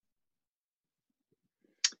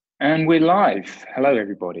And we're live. Hello,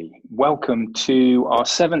 everybody. Welcome to our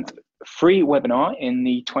 7th free webinar in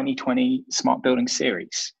the 2020 Smart Building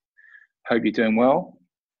Series. Hope you're doing well.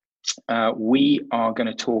 We are going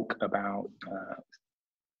to talk about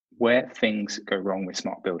where things go wrong with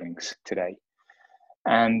smart buildings today.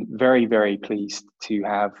 And very, very pleased to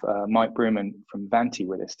have Mike Brewman from Vanti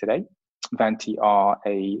with us today. Vanti are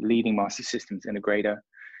a leading master systems integrator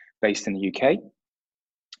based in the UK.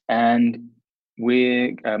 And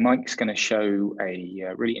Mike's going to show a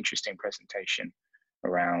really interesting presentation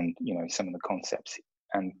around, some of the concepts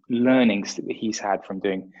and learnings that he's had from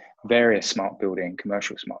doing various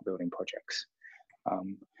commercial smart building projects,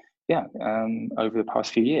 over the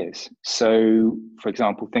past few years. So, for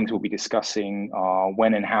example, things we'll be discussing are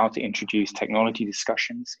when and how to introduce technology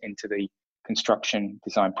discussions into the construction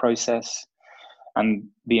design process, and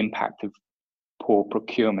the impact of poor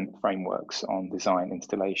procurement frameworks on design,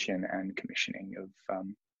 installation, and commissioning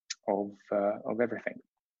of everything.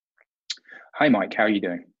 Hi, Mike. How are you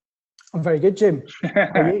doing? I'm very good, Jim. How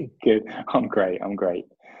are you? Good. I'm great.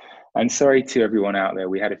 And sorry to everyone out there.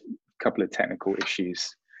 We had a couple of technical issues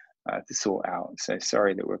to sort out, so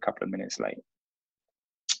sorry that we're a couple of minutes late.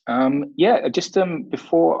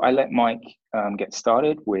 Before I let Mike get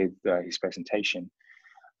started with his presentation,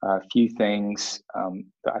 a few things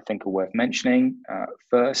that I think are worth mentioning.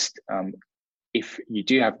 First, if you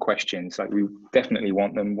do have questions, we definitely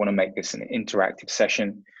want to make this an interactive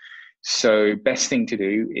session. So best thing to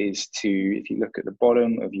do is if you look at the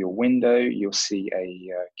bottom of your window, you'll see a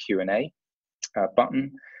Q&A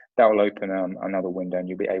button. That will open another window and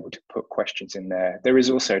you'll be able to put questions in there. There is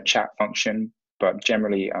also a chat function, but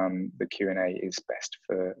generally the Q&A is best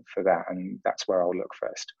for that, and that's where I'll look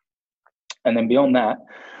first. And then beyond that,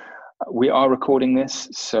 we are recording this,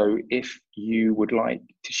 so if you would like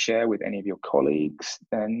to share with any of your colleagues,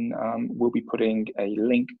 then we'll be putting a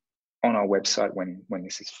link on our website when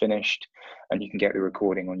this is finished, and you can get the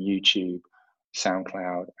recording on YouTube,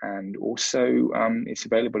 SoundCloud, and also it's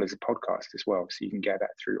available as a podcast as well, so you can get that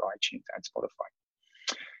through iTunes and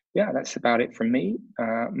Spotify. Yeah, that's about it from me.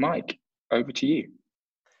 Mike, over to you.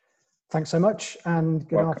 Thanks so much, and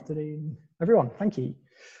good afternoon, everyone. Thank you.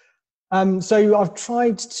 So I've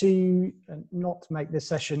tried to not make this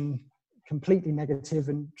session completely negative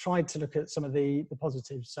and tried to look at some of the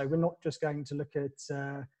positives. So we're not just going to look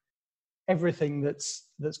at everything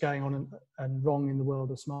that's going on and wrong in the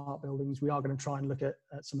world of smart buildings. We are going to try and look at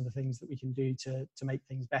some of the things that we can do to make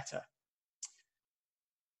things better.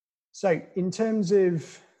 So in terms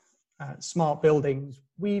of smart buildings,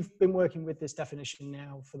 we've been working with this definition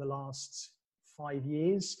now for the last 5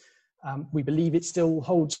 years. We believe it still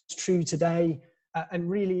holds true today, and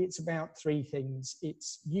really it's about 3 things.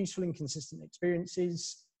 It's useful and consistent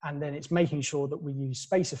experiences, and then it's making sure that we use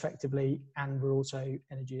space effectively and we're also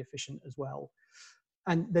energy efficient as well.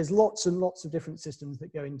 And there's lots and lots of different systems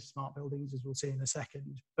that go into smart buildings, as we'll see in a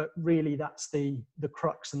second, but really that's the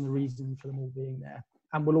crux and the reason for them all being there.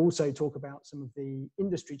 And we'll also talk about some of the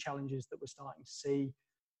industry challenges that we're starting to see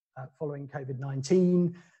following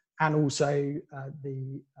COVID-19, and also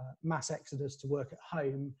the mass exodus to work at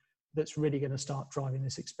home that's really going to start driving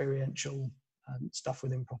this experiential stuff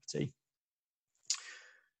within property.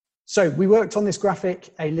 So we worked on this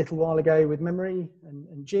graphic a little while ago with Memory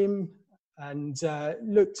and Jim, and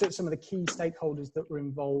looked at some of the key stakeholders that were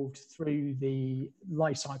involved through the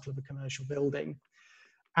life cycle of a commercial building.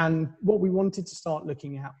 And what we wanted to start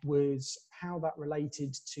looking at was how that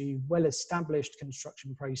related to well-established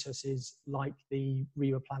construction processes like the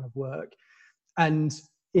RIBA plan of work. And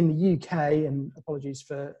in the UK, and apologies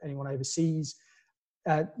for anyone overseas,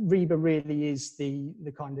 RIBA really is the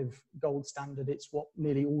kind of gold standard. It's what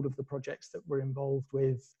nearly all of the projects that we're involved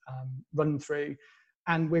with run through.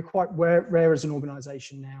 And we're quite rare as an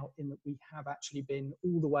organisation now in that we have actually been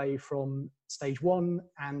all the way from stage 1,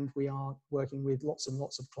 and we are working with lots and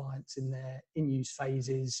lots of clients in their in-use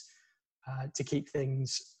phases to keep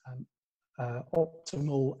things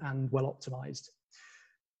optimal and well optimised.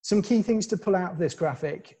 Some key things to pull out of this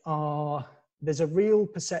graphic are there's a real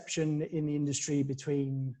perception in the industry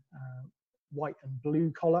between white and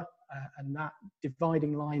blue collar, and that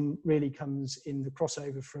dividing line really comes in the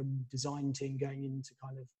crossover from design team going into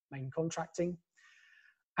kind of main contracting.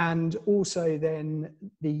 And also then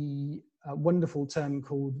the wonderful term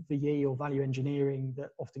called VE, or value engineering,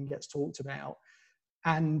 that often gets talked about.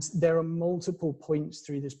 And there are multiple points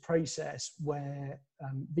through this process where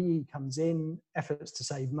VE comes in, efforts to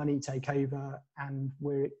save money take over, and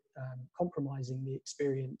we're compromising the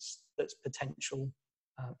experience that's potential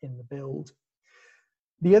in the build.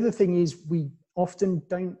 The other thing is we often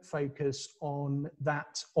don't focus on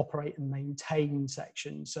that operate and maintain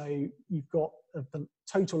section. So you've got the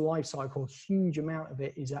total life cycle, a huge amount of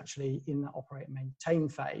it is actually in that operate and maintain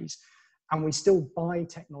phase. And we still buy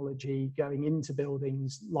technology going into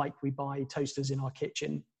buildings like we buy toasters in our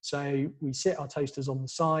kitchen. So we sit our toasters on the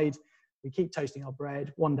side, we keep toasting our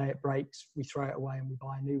bread, one day it breaks, we throw it away and we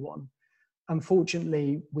buy a new one.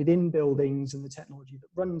 Unfortunately, within buildings and the technology that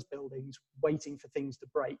runs buildings, waiting for things to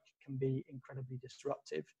break can be incredibly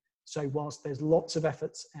disruptive. So whilst there's lots of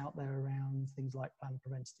efforts out there around things like planned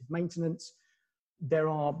preventative maintenance, there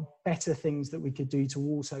are better things that we could do to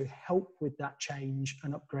also help with that change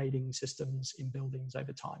and upgrading systems in buildings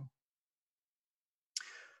over time.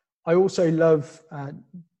 I also love,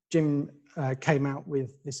 Jim came out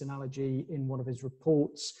with this analogy in one of his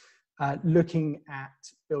reports, looking at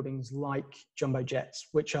buildings like jumbo jets,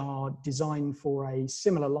 which are designed for a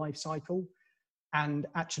similar life cycle. And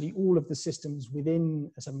actually all of the systems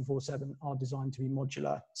within a 747 are designed to be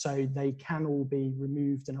modular. So they can all be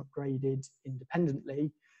removed and upgraded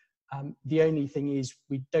independently. The only thing is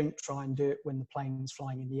we don't try and do it when the plane's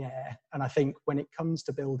flying in the air. And I think when it comes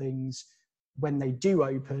to buildings, when they do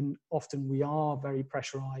open, often we are very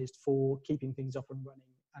pressurized for keeping things up and running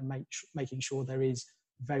and making sure there is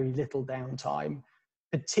very little downtime,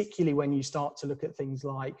 particularly when you start to look at things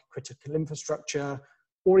like critical infrastructure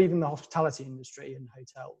or even the hospitality industry and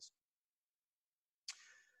hotels.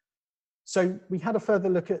 So we had a further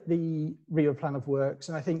look at the RIBA plan of works,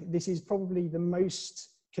 and I think this is probably the most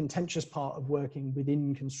contentious part of working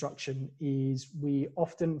within construction. Is we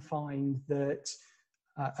often find that,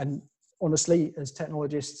 and honestly, as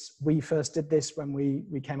technologists, we first did this when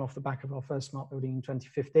we came off the back of our first smart building in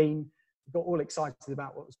 2015. We got all excited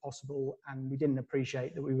about what was possible, and we didn't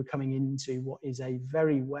appreciate that we were coming into what is a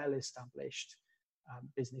very well-established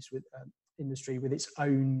business with industry with its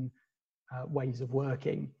own ways of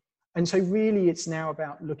working. And so really it's now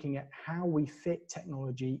about looking at how we fit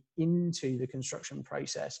technology into the construction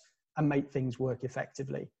process and make things work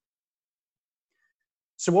effectively.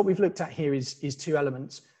 So what we've looked at here is two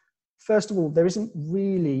elements. First of all, there isn't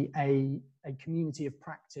really a community of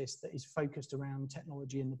practice that is focused around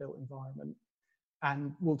technology in the built environment.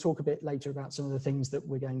 And we'll talk a bit later about some of the things that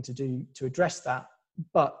we're going to do to address that.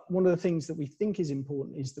 But one of the things that we think is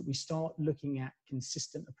important is that we start looking at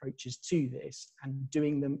consistent approaches to this and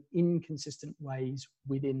doing them in consistent ways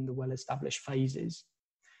within the well-established phases.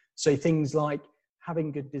 So things like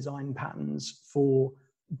having good design patterns for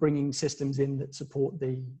bringing systems in that support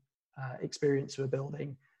the experience of a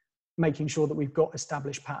building, making sure that we've got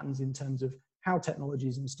established patterns in terms of how technology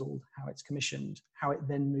is installed, how it's commissioned, how it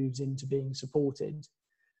then moves into being supported.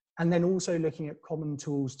 And then also looking at common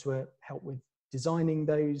tools to help with designing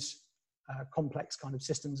those complex kind of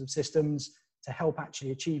systems to help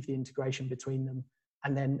actually achieve the integration between them.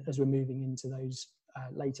 And then as we're moving into those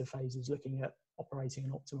later phases, looking at operating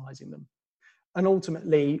and optimizing them. And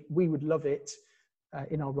ultimately, we would love it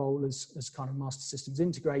in our role as kind of master systems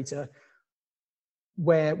integrator,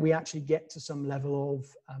 where we actually get to some level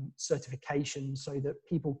of certification so that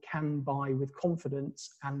people can buy with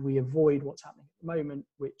confidence, and we avoid what's happening at the moment,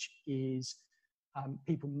 which is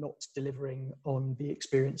people not delivering on the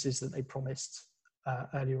experiences that they promised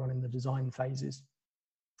earlier on in the design phases.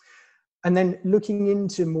 And then looking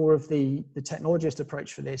into more of the technologist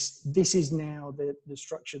approach for this is now the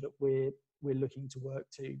structure that we're looking to work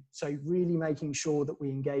to. So really making sure that we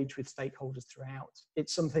engage with stakeholders throughout.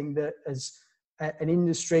 It's something that as an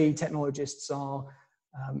industry, technologists are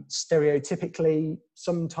stereotypically,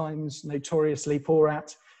 sometimes notoriously poor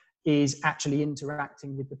at, is actually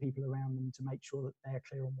interacting with the people around them to make sure that they're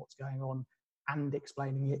clear on what's going on and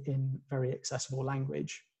explaining it in very accessible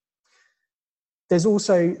language. There's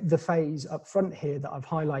also the phase up front here that I've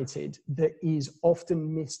highlighted that is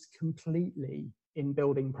often missed completely in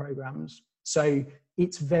building programs. So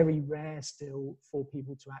it's very rare still for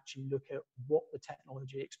people to actually look at what the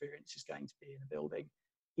technology experience is going to be in a building.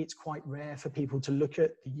 It's quite rare for people to look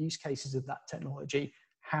at the use cases of that technology,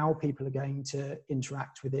 how people are going to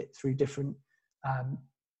interact with it through different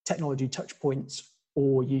technology touch points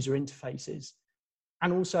or user interfaces.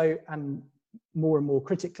 And also, and more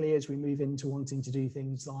critically, as we move into wanting to do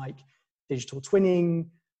things like digital twinning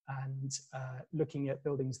and looking at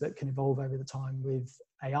buildings that can evolve over the time with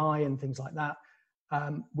AI and things like that,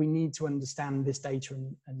 we need to understand this data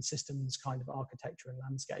and systems kind of architecture and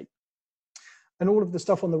landscape. And all of the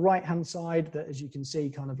stuff on the right-hand side that, as you can see,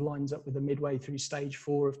 kind of lines up with the midway through stage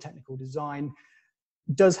 4 of technical design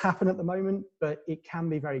does happen at the moment, but it can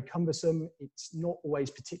be very cumbersome. It's not always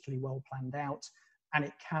particularly well planned out, and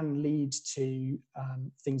it can lead to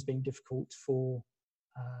things being difficult for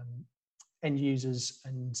end users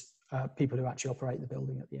and people who actually operate the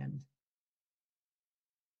building at the end.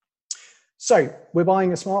 So we're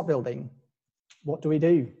buying a smart building. What do we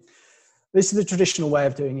do? This is the traditional way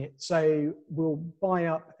of doing it. So we'll buy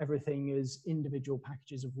up everything as individual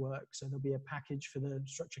packages of work. So there'll be a package for the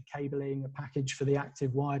structured cabling, a package for the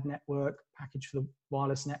active wired network, a package for the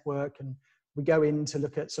wireless network. And we go in to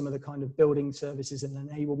look at some of the kind of building services and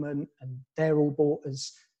enablement, and they're all bought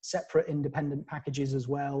as separate independent packages as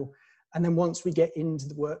well. And then once we get into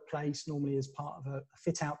the workplace, normally as part of a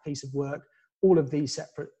fit out piece of work, all of these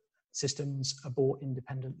separate systems are bought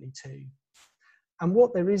independently too. And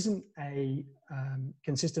what there isn't a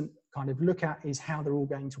consistent kind of look at is how they're all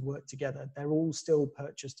going to work together. They're all still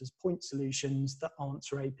purchased as point solutions that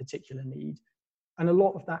answer a particular need. And a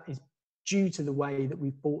lot of that is due to the way that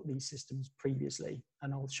we've bought these systems previously.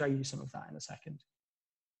 And I'll show you some of that in a second.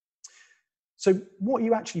 So what are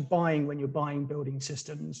you actually buying when you're buying building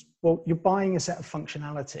systems? Well, you're buying a set of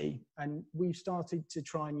functionality. And we've started to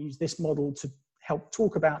try and use this model to help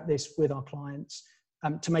talk about this with our clients,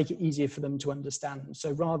 to make it easier for them to understand.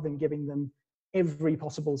 So rather than giving them every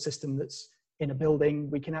possible system that's in a building,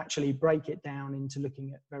 we can actually break it down into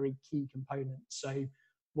looking at very key components. So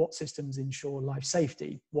what systems ensure life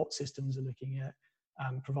safety? What systems are looking at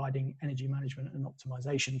providing energy management and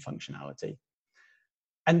optimization functionality?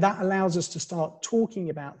 And that allows us to start talking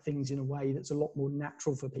about things in a way that's a lot more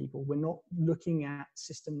natural for people. We're not looking at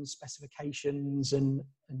system specifications and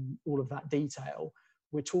all of that detail.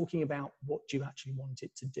 We're talking about what do you actually want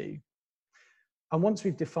it to do. And once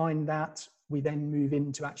we've defined that, we then move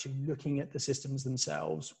into actually looking at the systems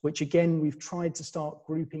themselves, which again, we've tried to start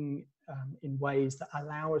grouping in ways that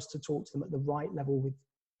allow us to talk to them at the right level with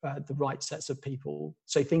the right sets of people.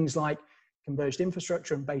 So things like converged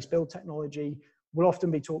infrastructure and base build technology will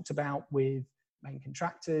often be talked about with main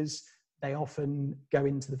contractors. They often go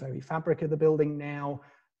into the very fabric of the building now.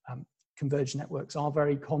 Converged networks are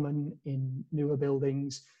very common in newer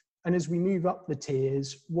buildings. And as we move up the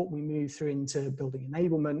tiers, what we move through into building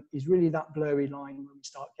enablement is really that blurry line when we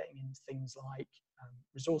start getting into things like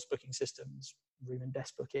resource booking systems, room and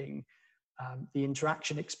desk booking, the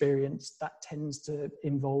interaction experience. That tends to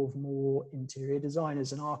involve more interior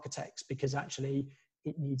designers and architects, because actually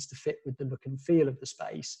it needs to fit with the look and feel of the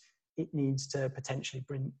space. It needs to potentially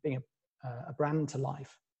bring a brand to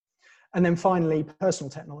life. And then finally, personal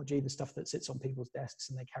technology, the stuff that sits on people's desks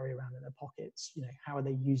and they carry around in their pockets. You know, how are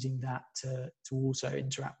they using that to also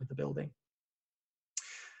interact with the building?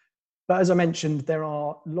 But as I mentioned, there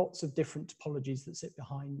are lots of different topologies that sit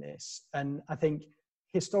behind this. And I think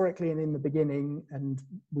historically and in the beginning, and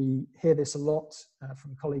we hear this a lot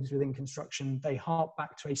from colleagues within construction, they hark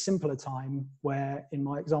back to a simpler time where, in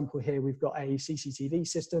my example here, we've got a CCTV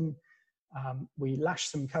system. We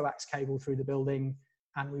lashed some coax cable through the building,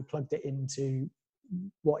 and we plugged it into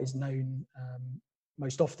what is known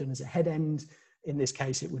most often as a head end. In this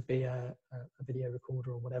case, it would be a video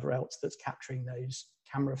recorder or whatever else that's capturing those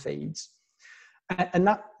camera feeds. And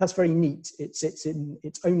that's very neat. It sits in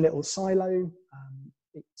its own little silo.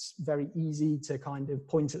 It's very easy to kind of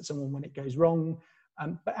point at someone when it goes wrong,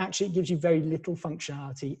 but actually it gives you very little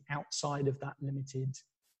functionality outside of that limited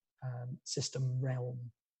system realm.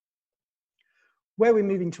 Where we're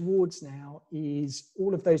moving towards now is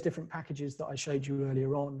all of those different packages that I showed you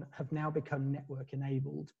earlier on have now become network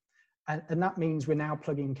enabled. And that means we're now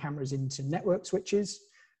plugging cameras into network switches.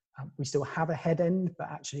 We still have a head end,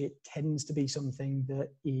 but actually it tends to be something that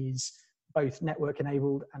is both network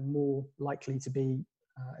enabled and more likely to be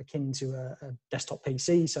akin to a desktop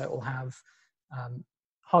PC. So it will have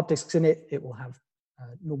hard disks in it. It will have a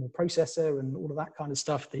normal processor and all of that kind of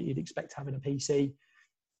stuff that you'd expect to have in a PC.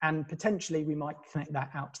 And potentially we might connect that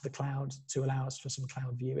out to the cloud to allow us for some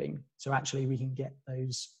cloud viewing. So actually we can get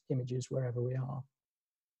those images wherever we are.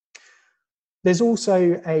 There's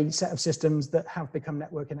also a set of systems that have become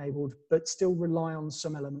network enabled, but still rely on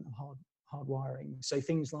some element of hard wiring. So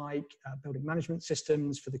things like building management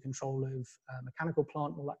systems for the control of mechanical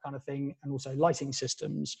plant, all that kind of thing, and also lighting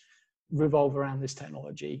systems revolve around this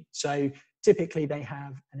technology. So typically they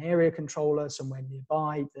have an area controller somewhere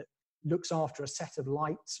nearby that looks after a set of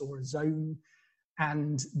lights or a zone,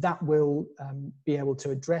 and that will be able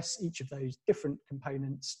to address each of those different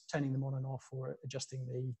components, turning them on and off or adjusting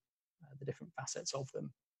the different facets of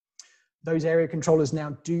them. Those area controllers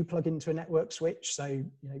now do plug into a network switch. So,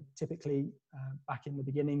 you know, typically back in the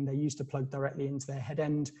beginning, they used to plug directly into their head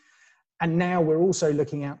end. And now we're also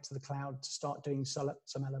looking out to the cloud to start doing some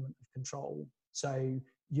element of control. So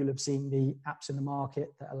you'll have seen the apps in the market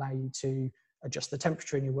that allow you to adjust the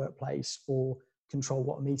temperature in your workplace or control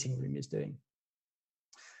what a meeting room is doing.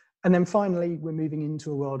 And then finally, we're moving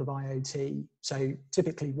into a world of IoT. So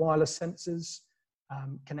typically wireless sensors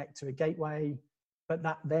connect to a gateway, but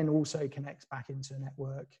that then also connects back into a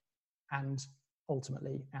network and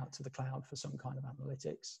ultimately out to the cloud for some kind of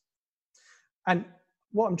analytics. And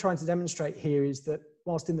what I'm trying to demonstrate here is that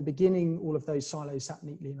whilst in the beginning, all of those silos sat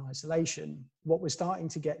neatly in isolation, what we're starting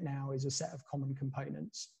to get now is a set of common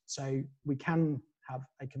components. So we can have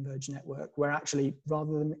a converged network where actually,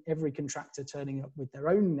 rather than every contractor turning up with their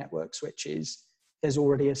own network switches, there's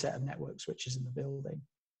already a set of network switches in the building.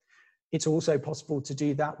 It's also possible to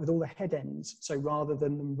do that with all the head ends. So rather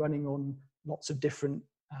than them running on lots of different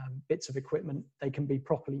bits of equipment, they can be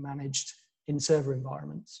properly managed in server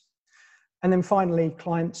environments. And then finally,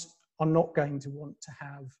 clients are not going to want to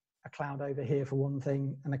have a cloud over here for one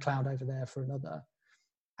thing and a cloud over there for another.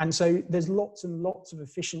 And so there's lots and lots of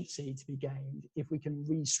efficiency to be gained if we can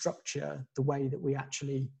restructure the way that we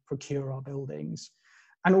actually procure our buildings.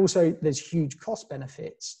 And also there's huge cost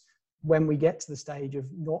benefits when we get to the stage of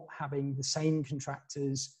not having the same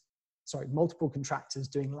contractors, multiple contractors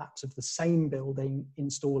doing laps of the same building,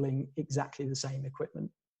 installing exactly the same equipment,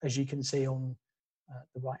 as you can see on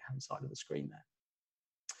the right-hand side of the screen there.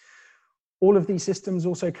 All of these systems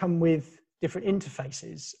also come with different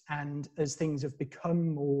interfaces, and as things have become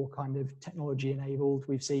more kind of technology enabled,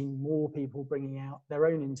 we've seen more people bringing out their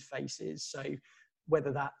own interfaces. So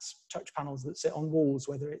whether that's touch panels that sit on walls,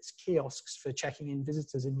 whether it's kiosks for checking in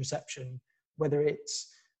visitors in reception, whether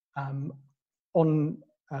it's on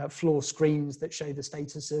floor screens that show the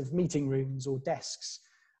status of meeting rooms or desks.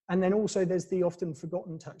 And then also there's the often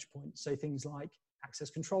forgotten touch points, so things like access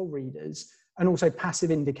control readers, and also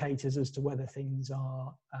passive indicators as to whether things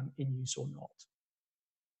are in use or not.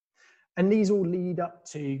 And these all lead up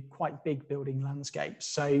to quite big building landscapes.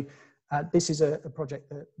 So this is a project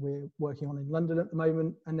that we're working on in London at the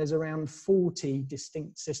moment, and there's around 40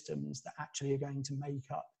 distinct systems that actually are going to make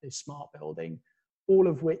up this smart building, all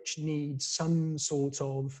of which need some sort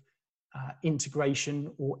of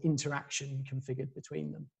integration or interaction configured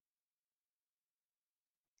between them.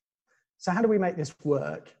 So how do we make this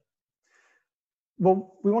work?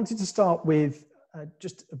 Well, we wanted to start with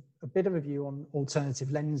just a bit of a view on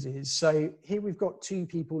alternative lenses. So here we've got two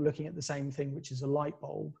people looking at the same thing, which is a light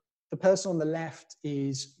bulb. The person on the left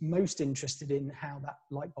is most interested in how that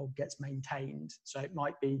light bulb gets maintained. So it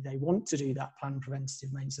might be they want to do that planned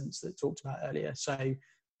preventative maintenance that I talked about earlier. So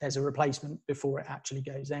there's a replacement before it actually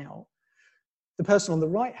goes out. The person on the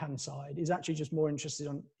right-hand side is actually just more interested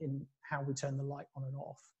in how we turn the light on and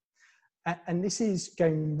off. And this is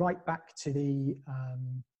going right back to the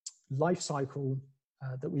life cycle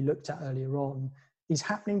that we looked at earlier on, is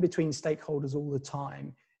happening between stakeholders all the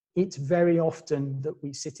time. It's very often that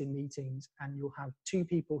we sit in meetings and you'll have two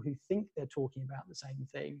people who think they're talking about the same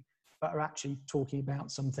thing, but are actually talking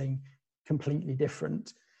about something completely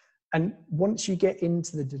different. And once you get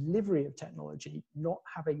into the delivery of technology, not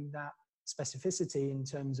having that specificity in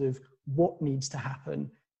terms of what needs to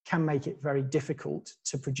happen can make it very difficult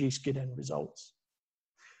to produce good end results.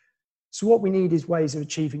 So what we need is ways of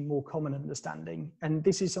achieving more common understanding. And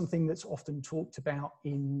this is something that's often talked about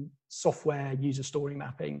in software user story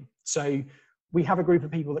mapping. So we have a group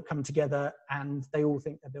of people that come together and they all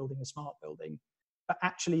think they're building a smart building, but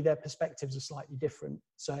actually their perspectives are slightly different.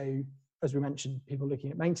 So as we mentioned, people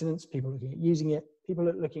looking at maintenance, people looking at using it, people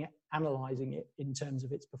are looking at analyzing it in terms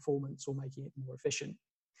of its performance or making it more efficient.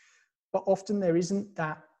 But often there isn't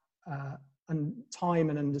that time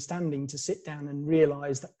and understanding to sit down and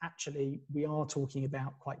realize that actually we are talking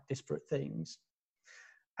about quite disparate things.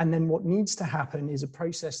 And then what needs to happen is a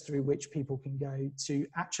process through which people can go to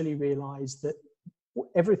actually realize that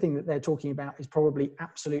everything that they're talking about is probably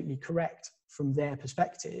absolutely correct from their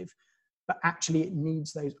perspective, but actually it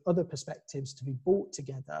needs those other perspectives to be brought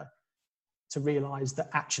together to realize that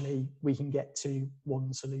actually we can get to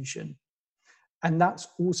one solution. And that's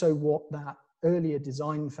also what that earlier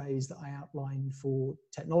design phase that I outlined for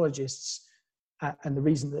technologists, and the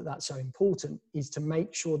reason that that's so important is to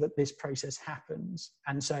make sure that this process happens.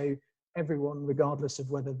 And so everyone, regardless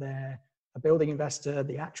of whether they're a building investor,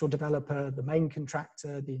 the actual developer, the main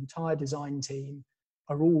contractor, the entire design team,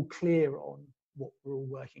 are all clear on what we're all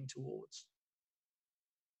working towards.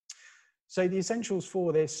 So the essentials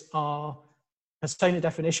for this are persona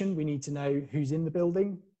definition. We need to know who's in the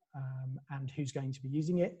building and who's going to be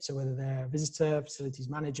using it. So whether they're a visitor, facilities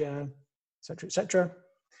manager, et cetera, et cetera.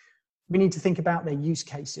 We need to think about their use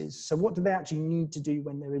cases. So what do they actually need to do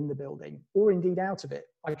when they're in the building, or indeed out of it?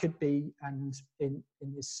 I could be, and in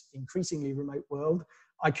this increasingly remote world,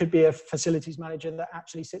 I could be a facilities manager that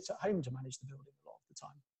actually sits at home to manage the building a lot of the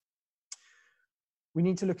time. We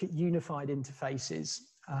need to look at unified interfaces.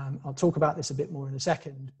 I'll talk about this a bit more in a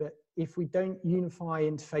second, but if we don't unify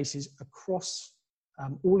interfaces across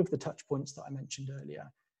all of the touch points that I mentioned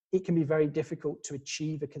earlier, it can be very difficult to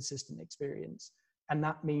achieve a consistent experience. And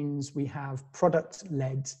that means we have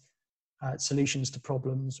product-led solutions to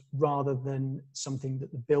problems rather than something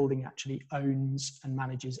that the building actually owns and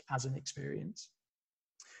manages as an experience.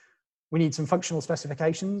 We need some functional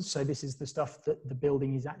specifications. So this is the stuff that the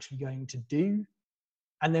building is actually going to do.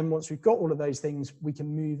 And then once we've got all of those things, we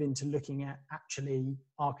can move into looking at actually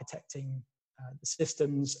architecting the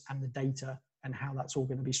systems and the data and how that's all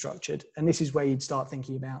going to be structured. And this is where you'd start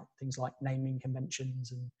thinking about things like naming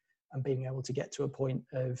conventions and being able to get to a point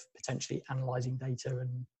of potentially analyzing data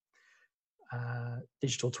and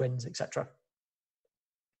digital twins, etc.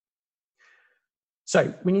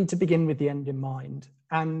 So we need to begin with the end in mind.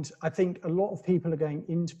 And I think a lot of people are going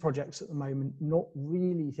into projects at the moment not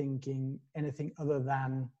really thinking anything other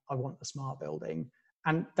than, I want a smart building.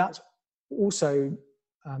 And that's also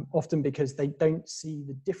often because they don't see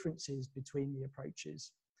the differences between the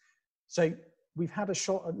approaches. So we've had a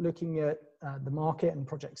shot at looking at the market and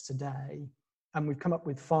projects today, and we've come up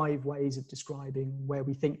with 5 ways of describing where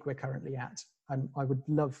we think we're currently at. And I would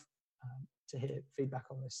love to hear feedback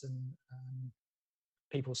on this and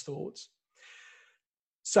people's thoughts.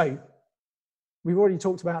 So we've already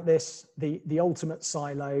talked about this. The ultimate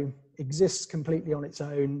silo exists completely on its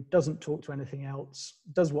own, doesn't talk to anything else,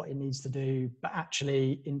 does what it needs to do, but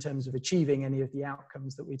actually in terms of achieving any of the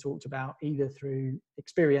outcomes that we talked about, either through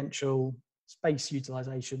experiential, space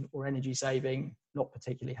utilization or energy saving, not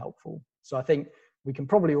particularly helpful. So I think we can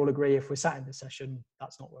probably all agree if we're sat in this session,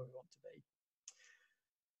 that's not where we want to be.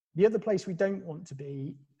 The other place we don't want to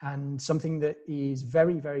be, and something that is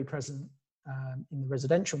very, very present in the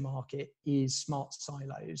residential market, is smart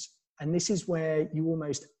silos. And this is where you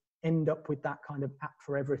almost end up with that kind of app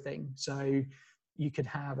for everything. So you could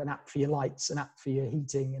have an app for your lights, an app for your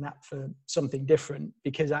heating, an app for something different,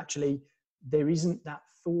 because actually there isn't that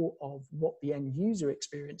thought of what the end user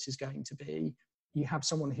experience is going to be. You have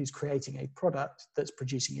someone who's creating a product that's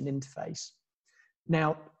producing an interface.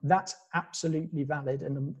 Now, that's absolutely valid,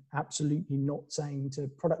 and I'm absolutely not saying to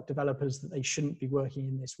product developers that they shouldn't be working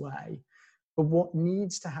in this way. But what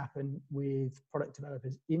needs to happen with product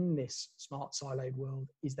developers in this smart siloed world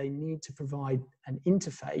is they need to provide an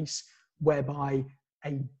interface whereby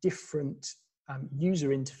a different user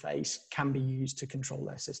interface can be used to control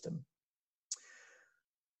their system.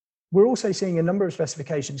 We're also seeing a number of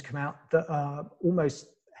specifications come out that are almost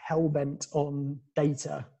hell-bent on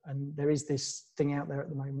data. And there is this thing out there at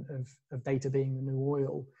the moment of data being the new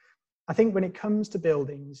oil. I think when it comes to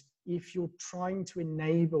buildings, if you're trying to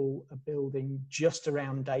enable a building just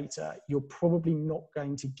around data, you're probably not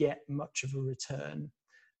going to get much of a return.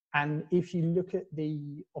 And if you look at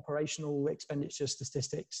the operational expenditure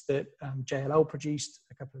statistics that JLL produced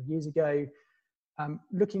a couple of years ago,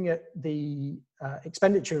 looking at the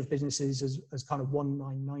expenditure of businesses as kind of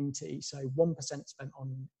 1/990, so 1% spent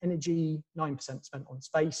on energy, 9% spent on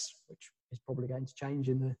space, which is probably going to change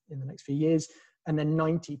in the next few years, and then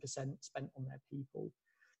 90% spent on their people.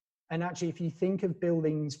 And actually, if you think of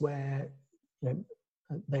buildings where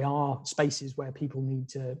they are spaces where people need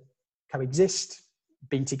to coexist,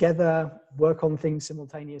 be together, work on things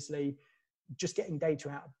simultaneously, just getting data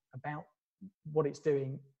out about what it's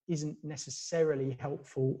doing isn't necessarily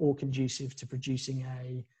helpful or conducive to producing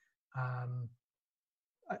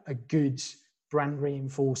a good brand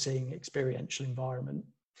reinforcing experiential environment.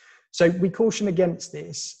 So we caution against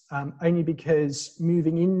this only because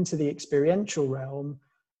moving into the experiential realm,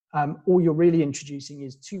 all you're really introducing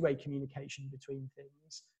is two-way communication between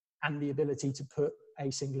things and the ability to put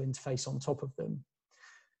a single interface on top of them.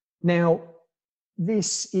 Now,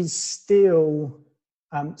 this is still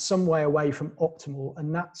some way away from optimal,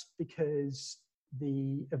 and that's because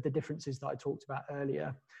of the differences that I talked about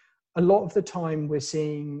earlier. A lot of the time we're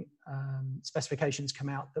seeing specifications come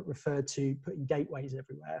out that refer to putting gateways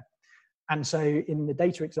everywhere. And so in the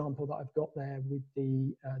data example that I've got there with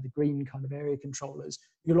the green kind of area controllers,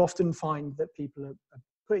 you'll often find that people are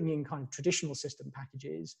putting in kind of traditional system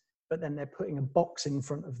packages, but then they're putting a box in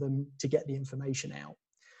front of them to get the information out.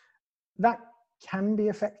 That can be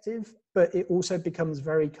effective, but it also becomes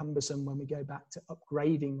very cumbersome when we go back to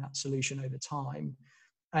upgrading that solution over time.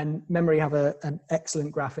 And Memory have an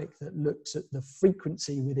excellent graphic that looks at the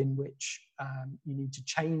frequency within which you need to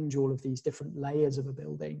change all of these different layers of a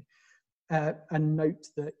building. And note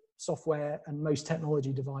that software and most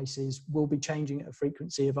technology devices will be changing at a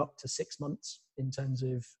frequency of up to 6 months in terms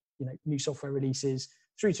of new software releases,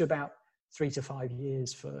 through to about 3 to 5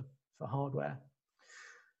 years for hardware.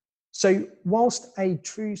 So whilst a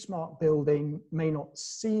true smart building may not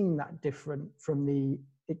seem that different from the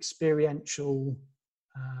experiential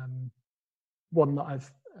one that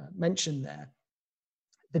I've mentioned there,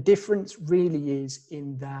 the difference really is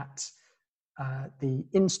in that the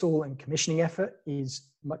install and commissioning effort is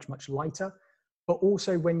much, much lighter, but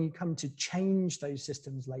also when you come to change those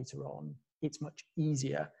systems later on, it's much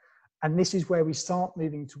easier. And this is where we start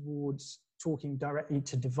moving towards talking directly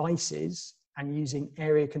to devices and using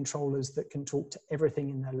area controllers that can talk to everything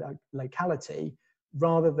in their locality,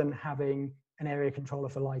 rather than having an area controller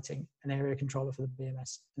for lighting, an area controller for the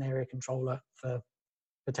BMS, an area controller for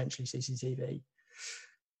potentially CCTV.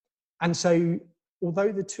 And so,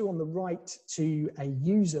 although the two on the right to a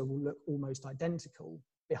user will look almost identical,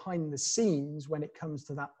 behind the scenes, when it comes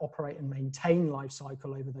to that operate and maintain life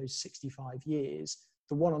cycle over those 65 years,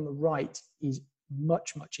 the one on the right is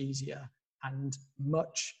much, much easier and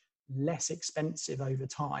much less expensive over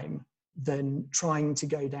time than trying to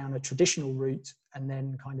go down a traditional route and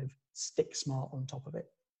then kind of stick smart on top of it.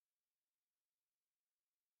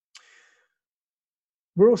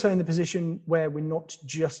 We're also in the position where we're not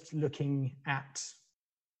just looking at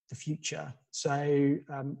the future. So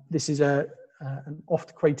this is an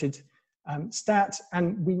oft-quoted stat,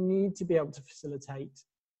 and we need to be able to facilitate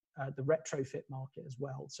the retrofit market as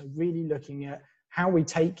well. So really looking at how we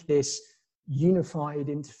take this unified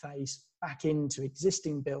interface back into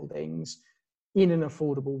existing buildings in an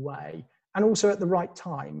affordable way, and also at the right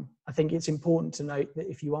time. I think it's important to note that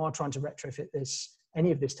if you are trying to retrofit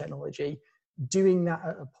any of this technology, doing that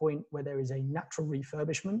at a point where there is a natural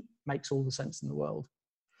refurbishment makes all the sense in the world.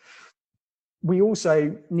 We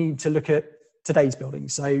also need to look at today's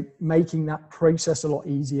buildings, so making that process a lot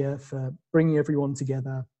easier for bringing everyone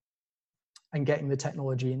together and getting the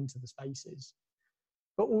technology into the spaces.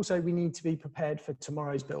 But also we need to be prepared for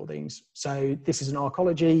tomorrow's buildings. So this is an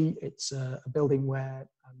arcology. It's a building where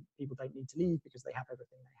people don't need to leave because they have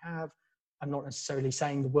everything they have. I'm not necessarily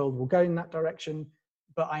saying the world will go in that direction,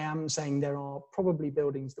 but I am saying there are probably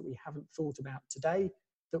buildings that we haven't thought about today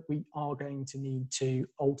that we are going to need to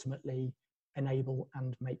ultimately enable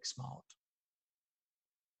and make smart.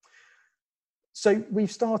 So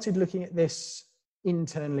we've started looking at this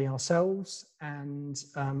internally ourselves, and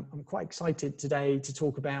I'm quite excited today to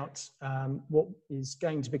talk about what is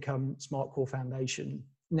going to become SmartCore Foundation.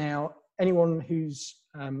 Now, anyone who's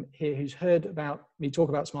here who's heard about me talk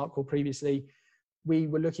about SmartCore previously, we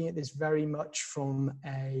were looking at this very much from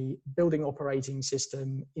a building operating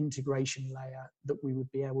system integration layer that we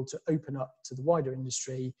would be able to open up to the wider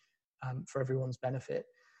industry for everyone's benefit.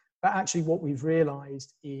 But actually what we've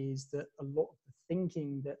realized is that a lot of the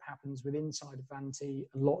thinking that happens within inside of Vanti,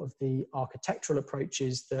 a lot of the architectural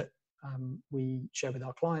approaches that we share with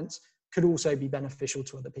our clients could also be beneficial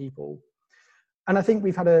to other people. And I think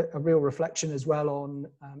we've had a real reflection as well on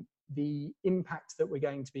the impact that we're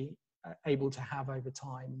going to be able to have over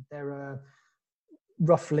time. There are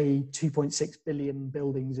roughly 2.6 billion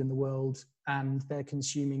buildings in the world, and they're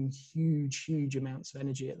consuming huge, huge amounts of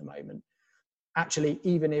energy at the moment. Actually,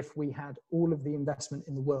 even if we had all of the investment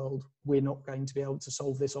in the world, we're not going to be able to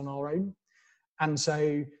solve this on our own. And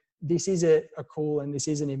so this is a call, and this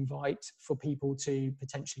is an invite for people to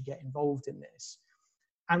potentially get involved in this.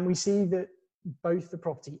 And we see that both the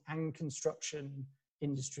property and construction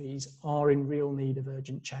industries are in real need of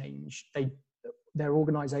urgent change. Their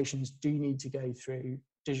organizations do need to go through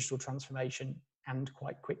digital transformation, and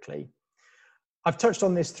quite quickly. I've touched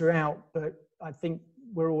on this throughout, but I think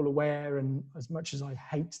we're all aware, and as much as I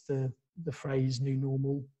hate the phrase new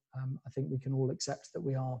normal, I think we can all accept that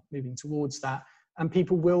we are moving towards that, and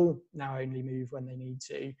people will now only move when they need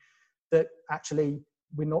to, that actually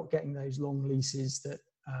we're not getting those long leases that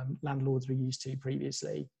landlords were used to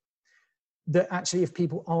previously. That actually if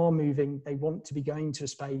people are moving, they want to be going to a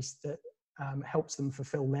space that helps them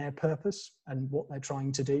fulfill their purpose and what they're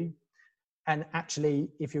trying to do. And actually,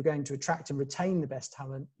 if you're going to attract and retain the best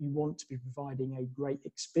talent, you want to be providing a great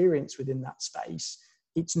experience within that space.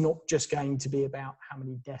 It's not just going to be about how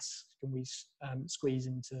many desks can we squeeze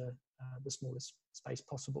into the smallest space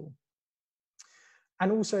possible.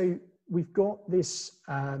 And also, we've got this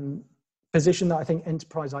position that I think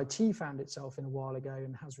Enterprise IT found itself in a while ago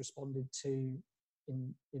and has responded to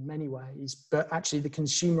in many ways. But actually, the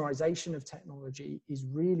consumerization of technology is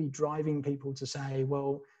really driving people to say,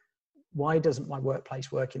 well, why doesn't my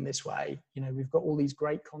workplace work in this way? You know, we've got all these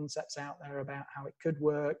great concepts out there about how it could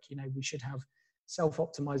work. You know, we should have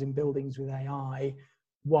self-optimizing buildings with AI.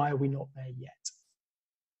 Why are we not there yet?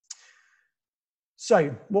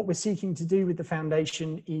 So what we're seeking to do with the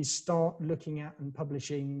foundation is start looking at and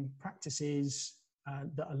publishing practices,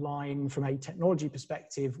 that align from a technology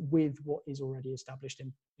perspective with what is already established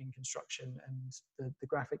in construction. And the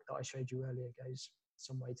graphic that I showed you earlier goes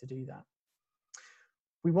some way to do that.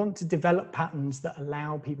 We want to develop patterns that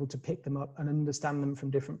allow people to pick them up and understand them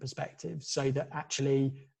from different perspectives, so that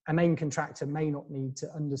actually a main contractor may not need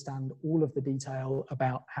to understand all of the detail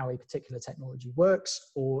about how a particular technology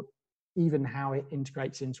works or even how it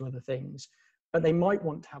integrates into other things. But they might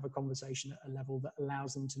want to have a conversation at a level that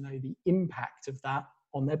allows them to know the impact of that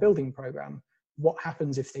on their building program. What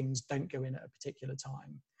happens if things don't go in at a particular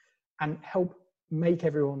time? And help make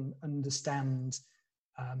everyone understand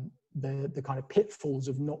the kind of pitfalls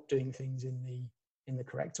of not doing things in the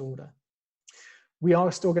correct order. We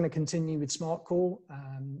are still going to continue with SmartCore,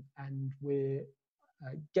 and we're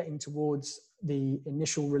getting towards the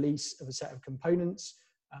initial release of a set of components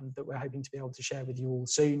that we're hoping to be able to share with you all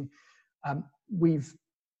soon. We've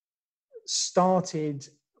started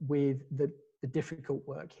with the difficult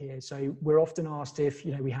work here. So we're often asked if,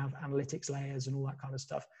 you know, we have analytics layers and all that kind of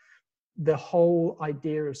stuff. The whole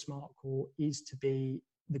idea of SmartCore is to be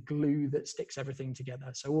the glue that sticks everything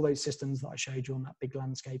together. So all those systems that I showed you on that big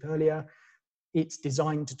landscape earlier, it's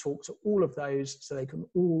designed to talk to all of those so they can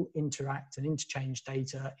all interact and interchange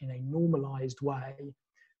data in a normalized way,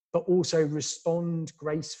 but also respond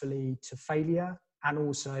gracefully to failure and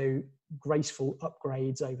also graceful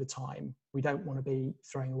upgrades over time. We don't want to be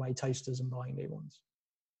throwing away toasters and buying new ones.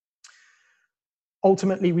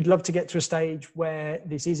 Ultimately, we'd love to get to a stage where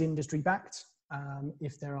this is industry backed.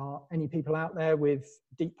 If there are any people out there with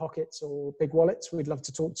deep pockets or big wallets, we'd love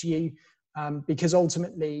to talk to you, because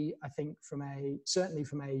ultimately, I think certainly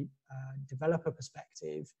from a developer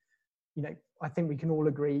perspective, you know, I think we can all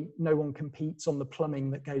agree no one competes on the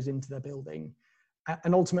plumbing that goes into their building.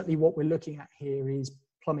 And ultimately what we're looking at here is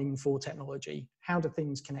plumbing for technology. How do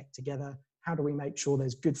things connect together? How do we make sure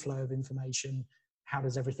there's good flow of information? How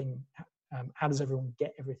does everyone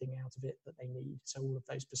get everything out of it that they need? So all of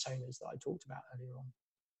those personas that I talked about earlier on.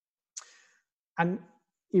 And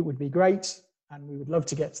it would be great, and we would love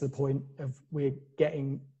to get to the point of we're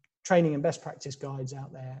getting training and best practice guides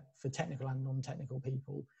out there for technical and non-technical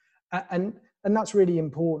people. And that's really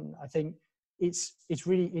important. I think it's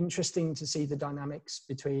really interesting to see the dynamics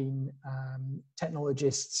between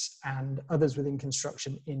technologists and others within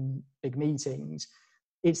construction in big meetings.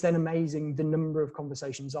 It's then amazing the number of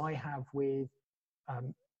conversations I have with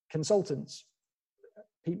consultants,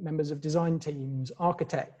 members of design teams,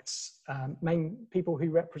 architects, main people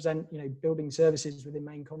who represent, you know, building services within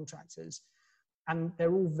main contractors. And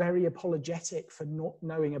they're all very apologetic for not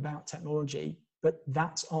knowing about technology, but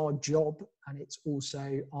that's our job. And it's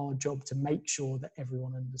also our job to make sure that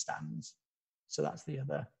everyone understands. So that's the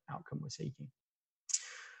other outcome we're seeking.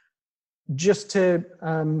 Just to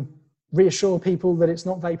reassure people that it's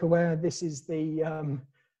not vaporware, this is the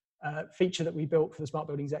feature that we built for the Smart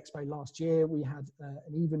Buildings Expo last year. We had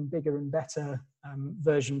an even bigger and better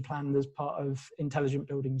version planned as part of Intelligent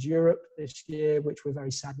Buildings Europe this year, which we're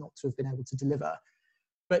very sad not to have been able to deliver.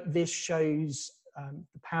 But this shows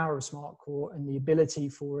the power of SmartCore and the ability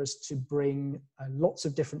for us to bring lots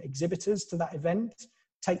of different exhibitors to that event,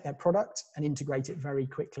 take their product and integrate it very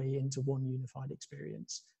quickly into one unified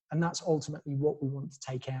experience. And that's ultimately what we want to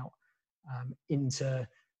take out into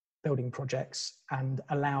building projects and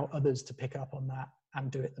allow others to pick up on that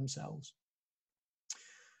and do it themselves.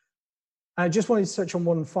 I just wanted to touch on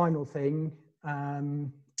one final thing,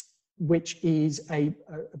 which is a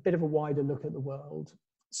bit of a wider look at the world.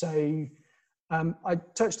 So I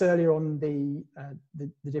touched earlier on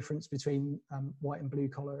the difference between white and blue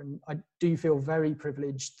collar, and I do feel very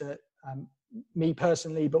privileged that me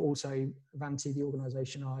personally, but also Avanti, the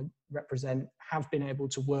organisation I represent, have been able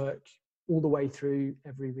to work all the way through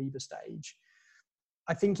every RIBA stage.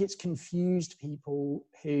 I think it's confused people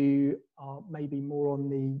who are maybe more on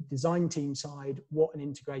the design team side what an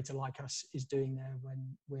integrator like us is doing there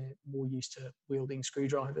when we're more used to wielding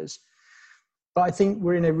screwdrivers. But I think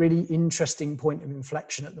we're in a really interesting point of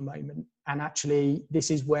inflection at the moment. And actually,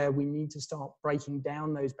 this is where we need to start breaking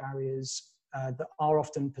down those barriers that are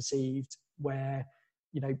often perceived, where,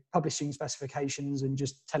 you know, publishing specifications and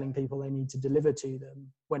just telling people they need to deliver to them,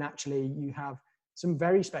 when actually you have some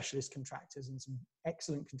very specialist contractors and some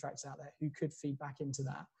excellent contractors out there who could feed back into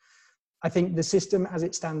that. I think the system as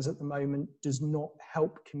it stands at the moment does not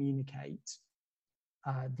help communicate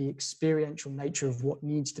the experiential nature of what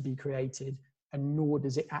needs to be created, and nor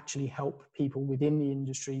does it actually help people within the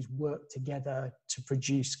industries work together to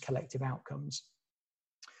produce collective outcomes.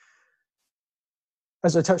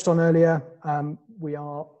 As I touched on earlier, we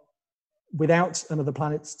are without another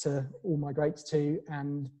planet to all migrate to,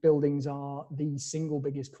 and buildings are the single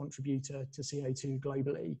biggest contributor to CO2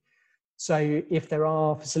 globally. So if there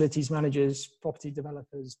are facilities managers, property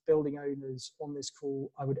developers, building owners on this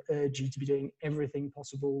call, I would urge you to be doing everything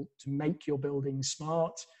possible to make your building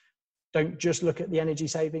smart. Don't just look at the energy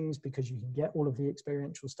savings, because you can get all of the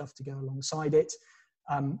experiential stuff to go alongside it.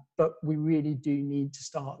 But we really do need to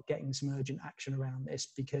start getting some urgent action around this,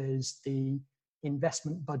 because the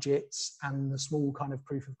investment budgets and the small kind of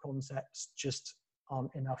proof of concepts just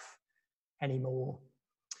aren't enough anymore.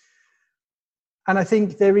 And I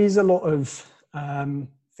think there is a lot of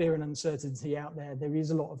fear and uncertainty out there. There is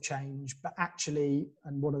a lot of change, but actually,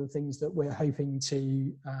 and one of the things that we're hoping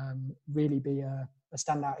to really be a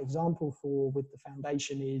standout example for with the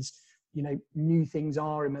foundation is, you know, new things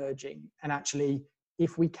are emerging. And actually,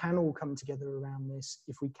 if we can all come together around this,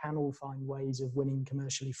 if we can all find ways of winning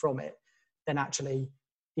commercially from it, then actually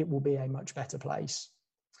it will be a much better place.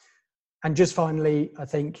 And just finally, I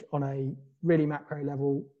think on a really macro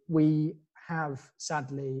level, we have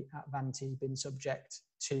sadly at Vanti been subject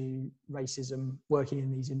to racism working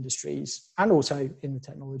in these industries and also in the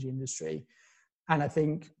technology industry. And I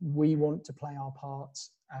think we want to play our part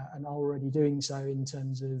and are already doing so in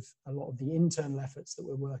terms of a lot of the internal efforts that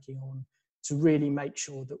we're working on to really make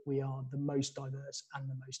sure that we are the most diverse and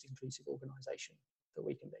the most inclusive organisation that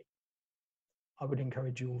we can be. I would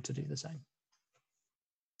encourage you all to do the same.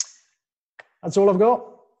 That's all I've got.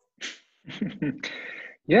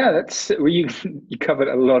 Yeah, you covered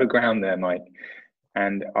a lot of ground there, Mike,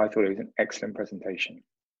 and I thought it was an excellent presentation.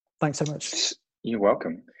 Thanks so much. You're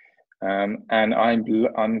welcome. And I'm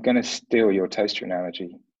going to steal your toaster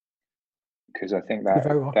analogy, because I think that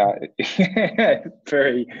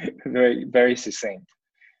very, very, very succinct.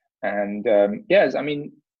 And yes, I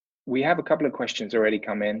mean, we have a couple of questions already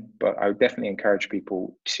come in, but I would definitely encourage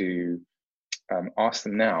people to ask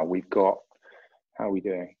them now. We've got, how are we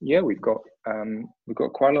doing? Yeah, we've got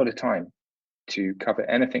quite a lot of time to cover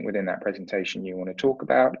anything within that presentation you want to talk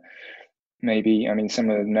about. Maybe, I mean, some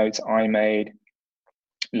of the notes I made,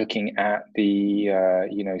 looking at the,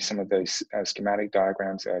 you know, some of those schematic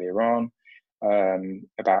diagrams earlier on,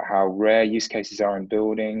 about how rare use cases are in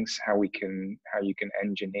buildings, how you can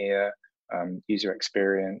engineer user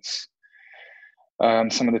experience,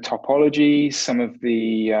 some of the topologies, some of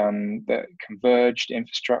the converged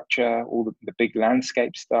infrastructure, all the big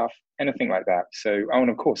landscape stuff, anything like that. So, oh, and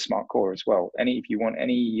of course, Smart Core as well. If you want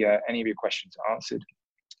any of your questions answered,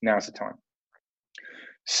 now's the time.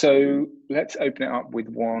 So let's open it up with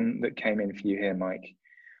one that came in for you here, Mike.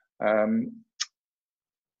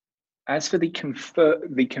 As for the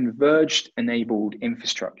converged enabled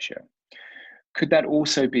infrastructure, could that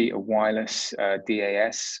also be a wireless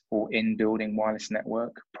DAS or in-building wireless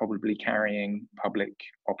network, probably carrying public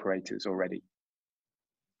operators already?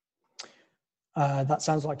 That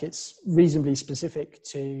sounds like it's reasonably specific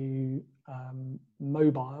to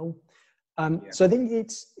mobile. Yeah. So I think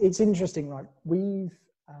it's interesting, right?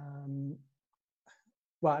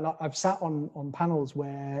 Well, I've sat on panels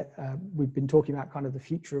where we've been talking about kind of the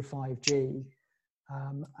future of 5G.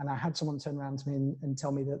 And I had someone turn around to me and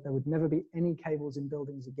tell me that there would never be any cables in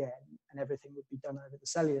buildings again, and everything would be done over the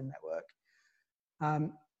cellular network.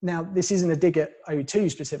 Now, this isn't a dig at O2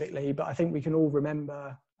 specifically, but I think we can all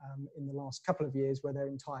remember in the last couple of years where their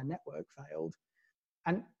entire network failed.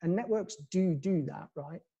 And networks do that,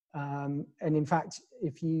 right? And in fact,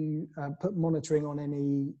 if you put monitoring on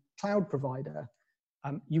any cloud provider,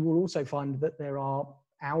 you will also find that there are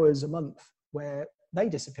hours a month where they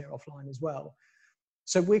disappear offline as well.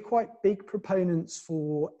 So we're quite big proponents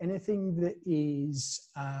for anything that is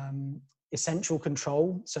essential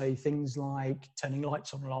control. So things like turning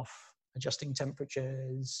lights on and off, adjusting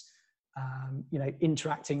temperatures, you know,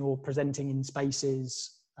 interacting or presenting in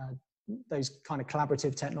spaces, those kind of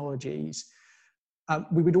collaborative technologies.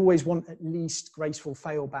 We would always want at least graceful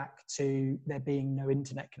failback to there being no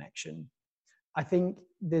internet connection. I think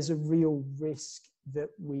there's a real risk that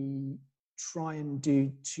we try and do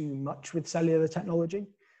too much with cellular technology.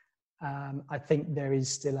 I think there is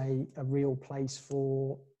still a real place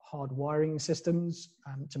for hard wiring systems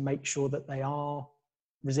to make sure that they are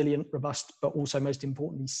resilient, robust, but also most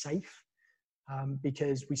importantly safe,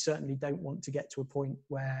 because we certainly don't want to get to a point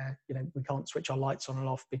where, you know, we can't switch our lights on and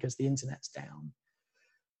off because the internet's down.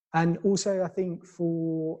 And also, I think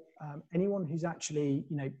for anyone who's actually,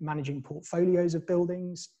 you know, managing portfolios of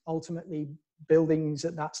buildings, ultimately buildings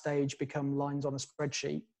at that stage become lines on a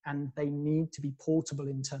spreadsheet, and they need to be portable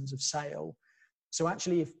in terms of sale. So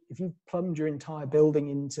actually, if you plumbed your entire building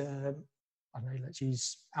into, I don't know, let's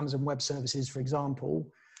use Amazon Web Services, for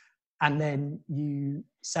example, and then you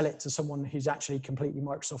sell it to someone who's actually completely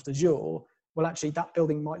Microsoft Azure, well, actually that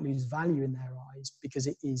building might lose value in their eyes because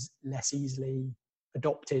it is less easily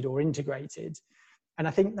adopted or integrated. And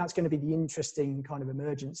I think that's going to be the interesting kind of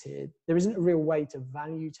emergence here. There isn't a real way to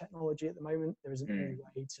value technology at the moment. There isn't a real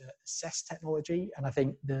way to assess technology. And I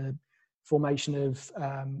think the formation of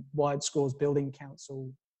WiredScore's Building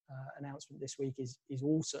Council announcement this week is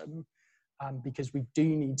awesome, because we do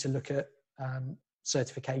need to look at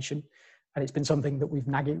certification. And it's been something that we've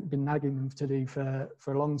been nagging them to do for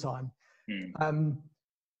a long time.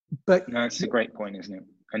 But no, it's a great point, isn't it?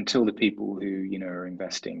 Until the people who, you know, are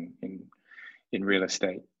investing in real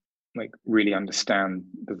estate, like, really understand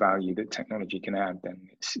the value that technology can add, then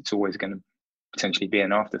it's always going to potentially be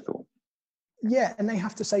an afterthought. Yeah, and they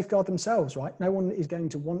have to safeguard themselves, right? No one is going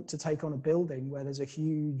to want to take on a building where there's a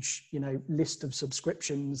huge, you know, list of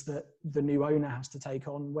subscriptions that the new owner has to take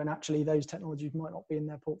on, when actually those technologies might not be in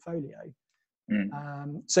their portfolio.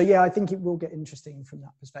 So yeah, I think it will get interesting from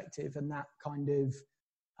that perspective, and that kind of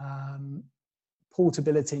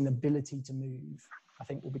portability and ability to move, I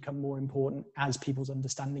think, will become more important as people's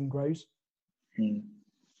understanding grows.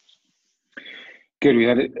 Good. We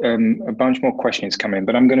had a bunch more questions come in,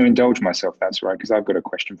 but I'm going to indulge myself. That's right, because I've got a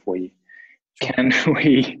question for you. Sure.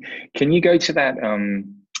 Can you go to that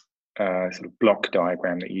sort of block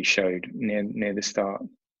diagram that you showed near the start?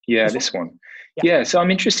 Yeah, this one. Yeah. So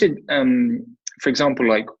I'm interested, for example,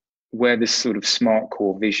 like where this sort of smart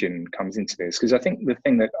core vision comes into this, because I think the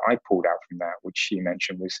thing that I pulled out from that, which you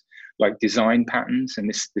mentioned, was like design patterns and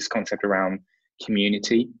this concept around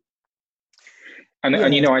community.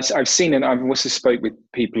 And you know, I've seen it. I've also spoke with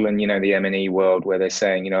people in, you know, the M&E world, where they're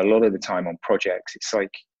saying, you know, a lot of the time on projects, it's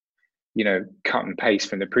like, you know, cut and paste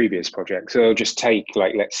from the previous project. So they'll just take,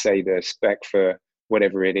 like, let's say the spec for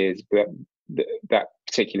whatever it is, but that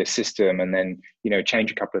particular system, and then, you know,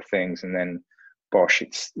 change a couple of things, and then bosh,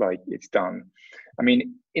 it's done. I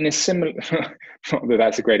mean, in a similar, not that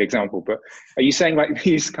that's a great example, but are you saying like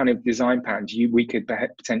these kind of design patterns, we could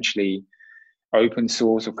potentially open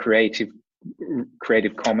source or Creative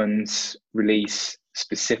Commons release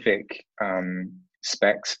specific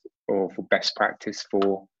specs or for best practice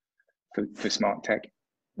for smart tech?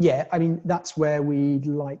 Yeah, I mean, that's where we'd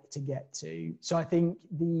like to get to. So I think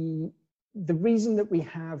the reason that we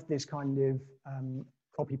have this kind of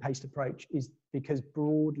copy paste approach is because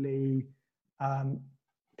broadly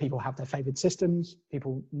people have their favorite systems,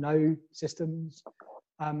 people know systems,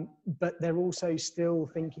 but they're also still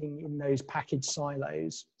thinking in those package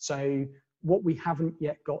silos. So what we haven't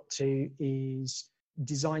yet got to is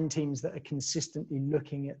design teams that are consistently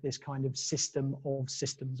looking at this kind of system of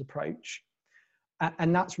systems approach.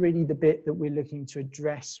 And that's really the bit that we're looking to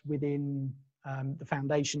address within the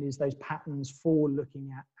foundation, is those patterns for looking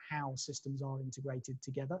at how systems are integrated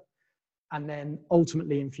together. And then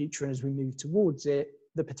ultimately in future, as we move towards it,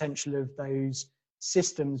 the potential of those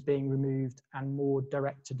systems being removed and more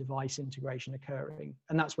direct to device integration occurring.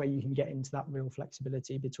 And that's where you can get into that real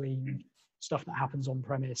flexibility between stuff that happens on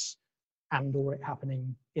premise and or it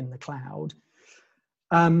happening in the cloud.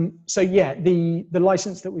 So yeah, the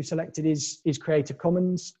license that we've selected is Creative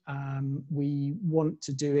Commons. We want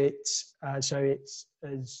to do it so it's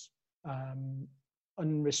as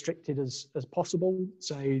unrestricted as possible.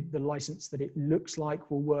 So the license that it looks like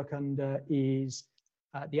will work under is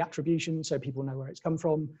the attribution, so people know where it's come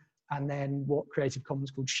from, and then what Creative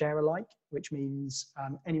Commons called share alike, which means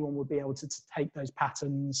anyone will be able to take those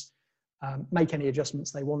patterns, make any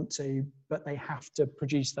adjustments they want to, but they have to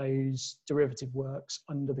produce those derivative works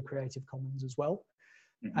under the Creative Commons as well.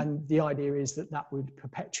 And the idea is that that would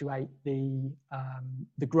perpetuate the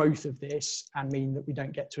growth of this and mean that we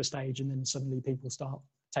don't get to a stage and then suddenly people start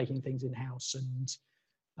taking things in-house and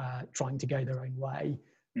trying to go their own way,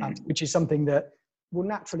 which is something that will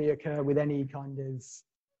naturally occur with any kind of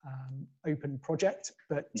open project,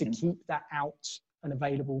 but to keep that out and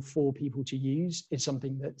available for people to use is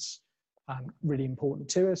something that's really important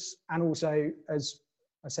to us. And also, as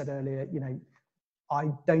I said earlier, you know, I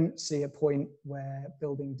don't see a point where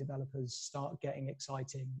building developers start getting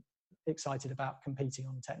excited about competing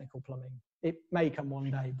on technical plumbing. It may come one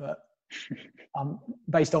day, but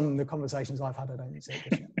based on the conversations I've had, I don't see it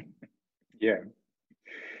just yet. Yeah.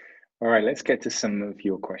 All right, let's get to some of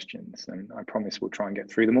your questions, and I promise we'll try and get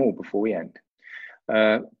through them all before we end.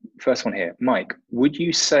 First one here, Mike, would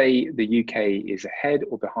you say the UK is ahead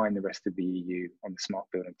or behind the rest of the EU on the smart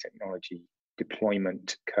building technology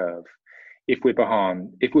deployment curve? If we're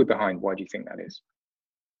behind, why do you think that is?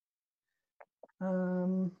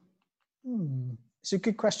 It's a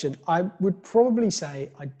good question. I would probably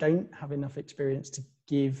say I don't have enough experience to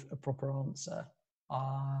give a proper answer.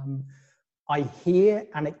 I hear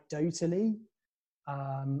anecdotally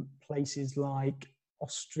places like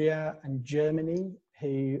Austria and Germany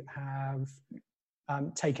who have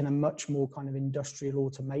taken a much more kind of industrial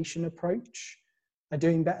automation approach, are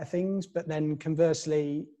doing better things. But then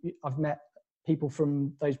conversely, I've met people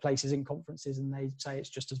from those places in conferences and they say it's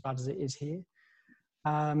just as bad as it is here.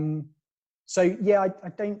 So yeah, I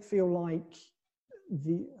don't feel like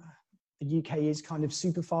the UK is kind of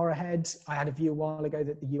super far ahead. I had a view a while ago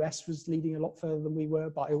that the US was leading a lot further than we were,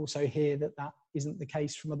 but I also hear that that isn't the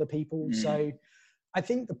case from other people. So I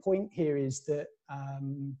think the point here is that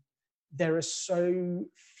there are so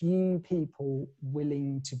few people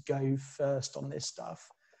willing to go first on this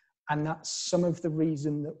stuff. And that's some of the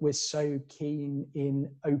reason that we're so keen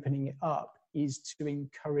in opening it up, is to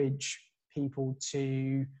encourage people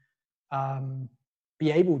to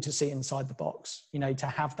be able to see inside the box, you know, to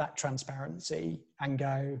have that transparency and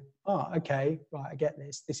go, oh, okay, right, I get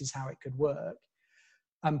this. This is how it could work.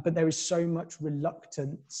 But there is so much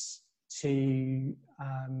reluctance to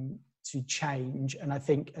change. And I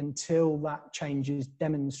think until that change is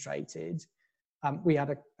demonstrated, we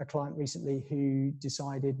had a client recently who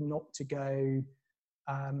decided not to go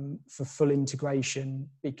for full integration,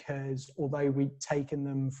 because although we'd taken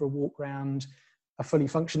them for a walk around a fully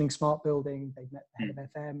functioning smart building, they'd met the head of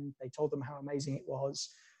FM, they told them how amazing it was.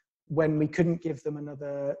 When we couldn't give them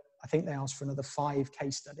another, I think they asked for another 5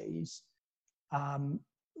 case studies,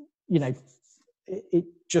 you know, it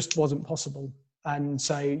just wasn't possible. And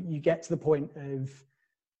so you get to the point of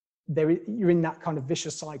you're in that kind of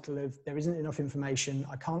vicious cycle of there isn't enough information.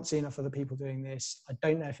 I can't see enough other people doing this. I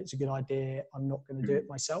don't know if it's a good idea. I'm not going to do it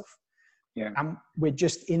myself. Yeah. And we're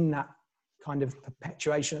just in that kind of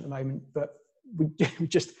perpetuation at the moment, but we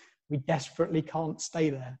desperately can't stay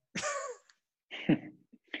there.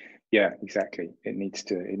 Yeah, exactly. It needs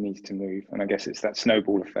to move. And I guess it's that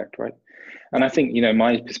snowball effect, right? And I think, you know,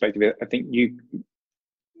 my perspective, I think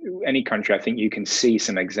any country, I think you can see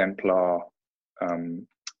some exemplar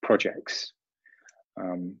projects,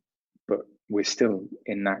 but we're still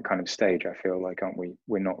in that kind of stage, I feel like, aren't we?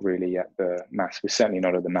 We're not really at the mass, we're certainly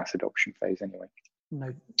not at the mass adoption phase anyway.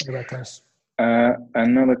 No, very close.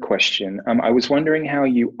 Another question. I was wondering how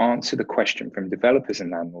you answer the question from developers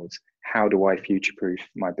and landlords, how do I future-proof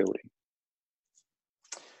my building?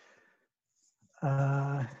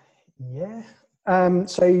 Yeah.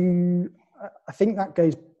 So I think that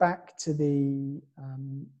goes back to the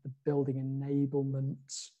building enablement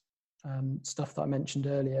stuff that I mentioned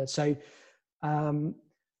earlier. So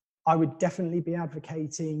I would definitely be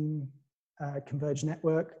advocating converged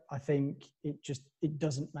network. I think it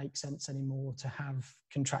doesn't make sense anymore to have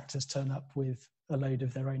contractors turn up with a load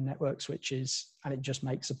of their own network switches, and it just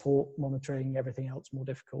makes support, monitoring, everything else more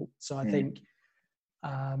difficult. So I think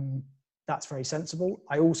that's very sensible.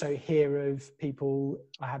 I also hear of people,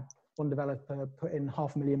 I had one developer put in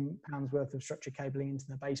 £500,000 worth of structured cabling into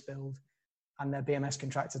their base build, and their BMS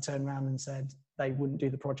contractor turned around and said they wouldn't do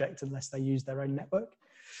the project unless they used their own network.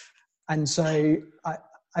 And so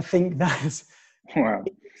I think that's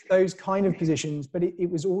those kind of positions, but it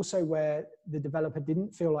was also where the developer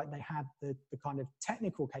didn't feel like they had the kind of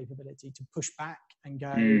technical capability to push back and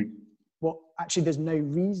go, well, actually, there's no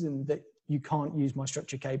reason that you can't use my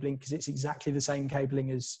structured cabling, because it's exactly the same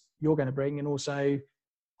cabling as you're going to bring. And also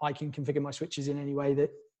I can configure my switches in any way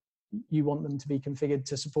that you want them to be configured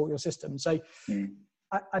to support your system. So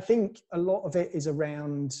I think a lot of it is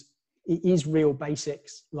around, it is real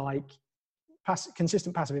basics, like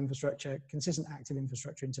consistent passive infrastructure, consistent active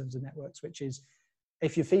infrastructure in terms of network switches.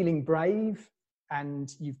 If you're feeling brave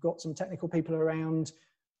and you've got some technical people around,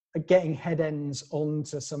 getting head ends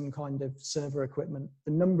onto some kind of server equipment,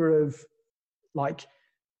 the number of like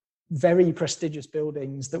very prestigious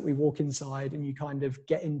buildings that we walk inside and you kind of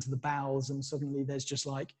get into the bowels and suddenly there's just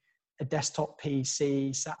like a desktop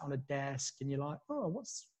PC sat on a desk and you're like, oh,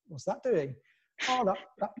 what's that doing? Oh,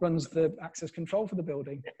 that runs the access control for the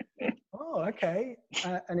building. Oh, okay.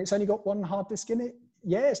 And it's only got one hard disk in it?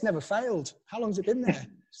 Yeah, it's never failed. How long's it been there?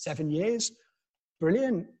 7 years.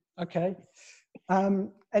 Brilliant. Okay.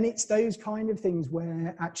 And it's those kind of things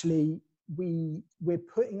where actually we're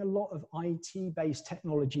putting a lot of IT-based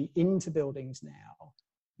technology into buildings now,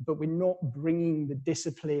 but we're not bringing the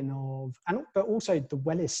discipline of, but also the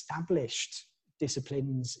well-established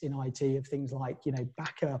disciplines in IT of things like, you know,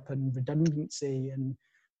 backup and redundancy and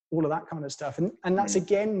all of that kind of stuff. And that's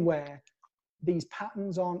again where these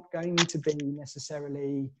patterns aren't going to be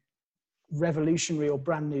necessarily revolutionary or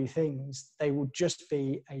brand new things. They will just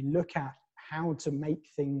be a look at how to make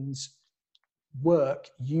things work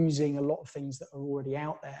using a lot of things that are already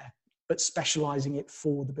out there, but specializing it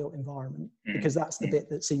for the built environment, because that's the bit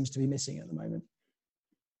that seems to be missing at the moment.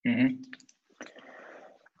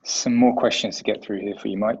 Some more questions to get through here for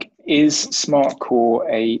you, Mike. Is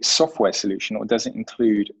SmartCore a software solution, or does it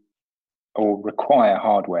include or require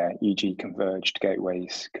hardware, e.g. converged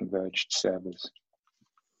gateways, converged servers?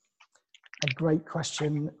 A great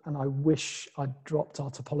question, and I wish I'd dropped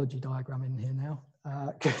our topology diagram in here now,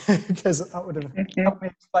 because that would have helped me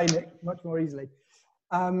explain it much more easily.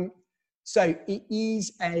 So it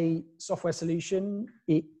is a software solution.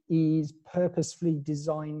 It is purposefully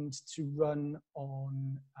designed to run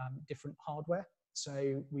on different hardware.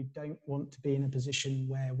 So we don't want to be in a position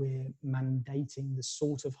where we're mandating the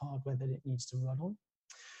sort of hardware that it needs to run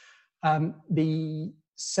on. The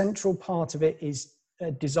central part of it is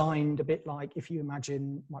designed a bit like, if you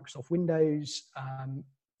imagine Microsoft Windows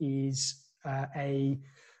is a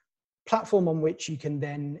platform on which you can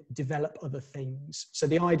then develop other things. So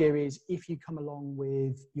the idea is, if you come along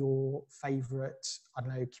with your favorite, I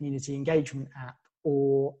don't know, community engagement app,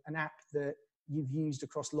 or an app that you've used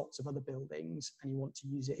across lots of other buildings and you want to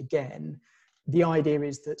use it again, the idea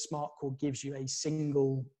is that SmartCore gives you a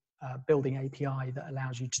single building API that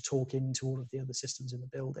allows you to talk into all of the other systems in the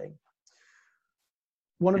building.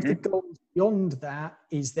 One of the goals beyond that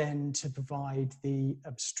is then to provide the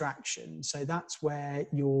abstraction. So that's where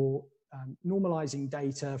you're normalizing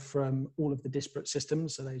data from all of the disparate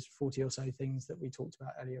systems, so those 40 or so things that we talked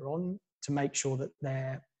about earlier on, to make sure that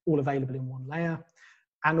they're all available in one layer.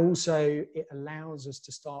 And also it allows us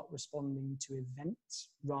to start responding to events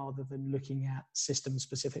rather than looking at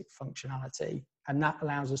system-specific functionality. And that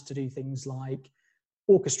allows us to do things like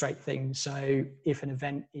orchestrate things. So if an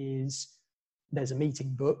event is, there's a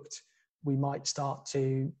meeting booked, we might start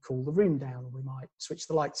to cool the room down, or we might switch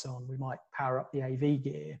the lights on, we might power up the AV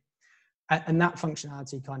gear. And that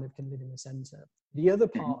functionality kind of can live in the center. The other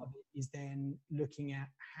part of it is then looking at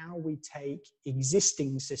how we take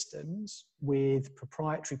existing systems with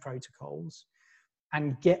proprietary protocols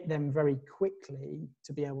and get them very quickly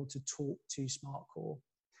to be able to talk to SmartCore.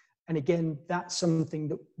 And again, that's something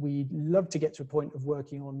that we'd love to get to a point of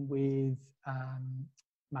working on with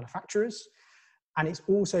manufacturers. And it's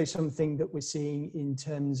also something that we're seeing in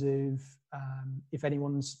terms of, if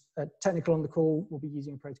anyone's technical on the call, we'll be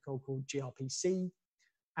using a protocol called gRPC.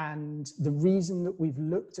 And the reason that we've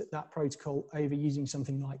looked at that protocol over using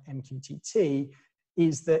something like MQTT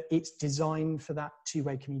is that it's designed for that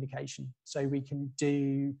two-way communication. So we can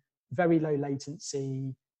do very low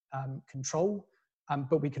latency control,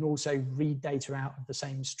 but we can also read data out of the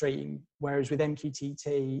same stream. Whereas with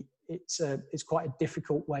MQTT, it's quite a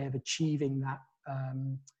difficult way of achieving that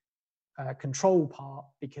control part,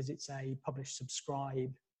 because it's a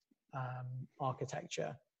publish-subscribe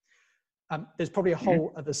architecture. There's probably a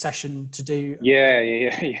whole other session to do.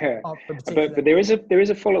 Yeah. But there is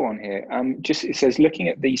a follow-on here. Just, it says, looking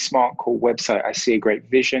at the SmartCore website, I see a great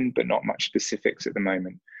vision, but not much specifics at the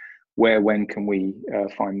moment. When can we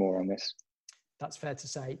find more on this? That's fair to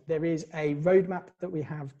say. There is a roadmap that we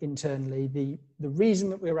have internally. The reason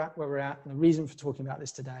that we're at where we're at, and the reason for talking about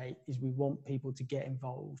this today, is we want people to get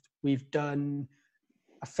involved. We've done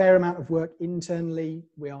a fair amount of work internally.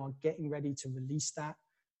 We are getting ready to release that,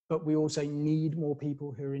 but we also need more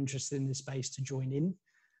people who are interested in this space to join in.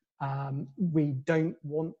 We don't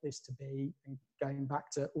want this to be, and going back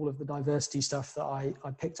to all of the diversity stuff that I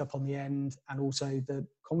picked up on the end, and also the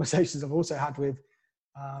conversations I've also had with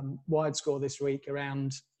WiredScore this week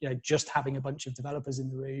around, just having a bunch of developers in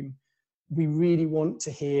the room. We really want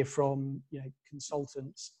to hear from,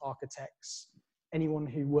 consultants, architects, anyone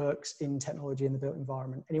who works in technology in the built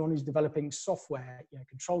environment, anyone who's developing software,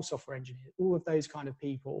 control software engineers, all of those kind of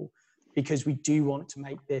people, because we do want to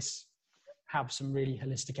make this have some really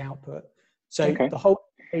holistic output. So the whole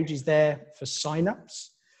page is there for signups.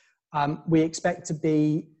 We expect to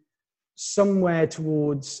be somewhere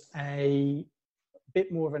towards a bit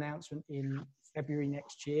more of an announcement in February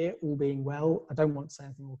next year, all being well. I don't want to say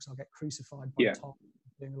anything more because I'll get crucified by Tom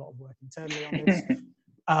doing a lot of work internally on this.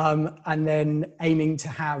 And then aiming to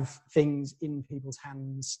have things in people's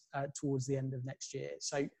hands towards the end of next year.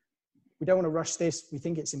 So we don't want to rush this. We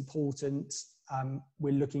think it's important.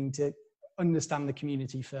 We're looking to understand the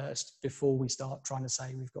community first before we start trying to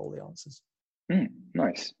say we've got all the answers.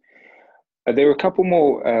 Nice. There are a couple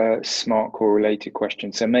more SmartCore related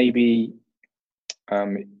questions. So maybe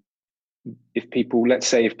if people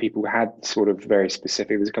had sort of very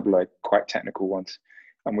specific, there's a couple of quite technical ones,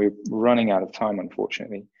 and we're running out of time,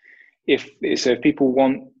 unfortunately. If people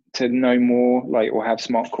want to know more, or have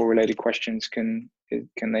SmartCore related questions, can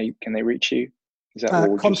they reach you? Is that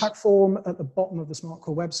all? Contact form at the bottom of the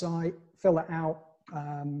SmartCore website. Fill that out.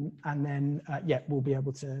 And then, we'll be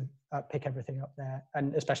able to pick everything up there.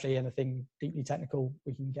 And especially anything deeply technical,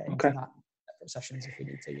 we can get into that separate sessions if we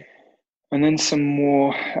need to. Yeah. And then some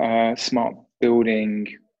more smart building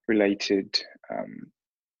related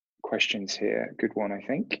questions here. Good one, I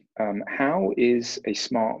think. How is a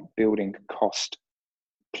smart building cost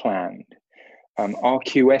planned? Are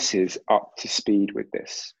QSs up to speed with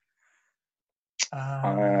this?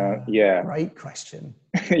 Great question.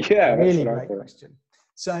 Yeah, really great question.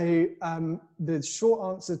 So the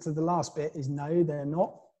short answer to the last bit is no, they're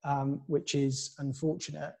not, which is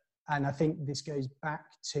unfortunate. And I think this goes back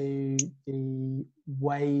to the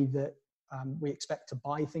way that we expect to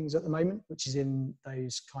buy things at the moment, which is in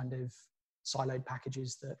those kind of siloed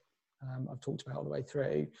packages that I've talked about all the way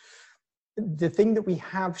through. The thing that we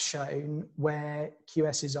have shown where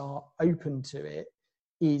QSs are open to it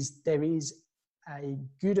is there is a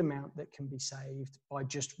good amount that can be saved by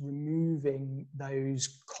just removing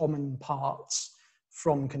those common parts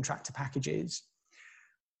from contractor packages.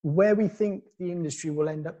 Where we think the industry will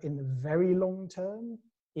end up in the very long term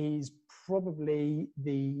is probably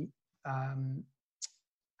the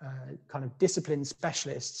kind of discipline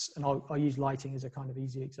specialists, and I'll use lighting as a kind of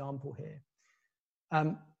easy example here.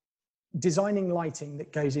 Designing lighting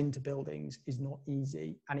that goes into buildings is not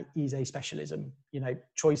easy, and it is a specialism.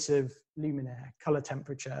 Choice of luminaire, color,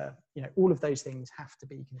 temperature, all of those things have to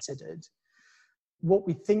be considered. What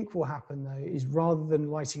we think will happen though is rather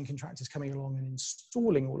than lighting contractors coming along and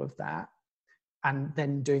installing all of that and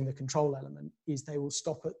then doing the control element, is they will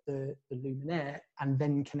stop at the luminaire and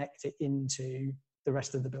then connect it into the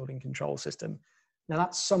rest of the building control system. Now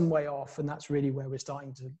that's some way off, and that's really where we're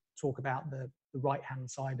starting to talk about the right-hand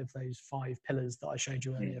side of those 5 pillars that I showed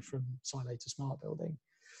you earlier from silo to smart building.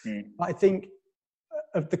 But I think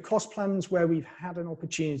of the cost plans where we've had an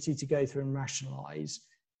opportunity to go through and rationalize,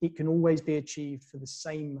 it can always be achieved for the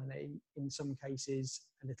same money, in some cases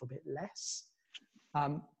a little bit less.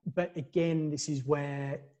 But again, this is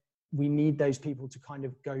where we need those people to kind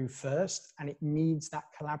of go first, and it needs that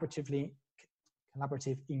collaborative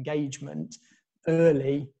engagement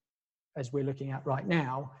early, as we're looking at right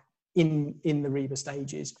now, in the REBA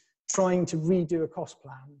stages. Trying to redo a cost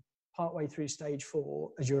plan partway through stage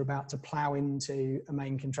 4 as you're about to plow into a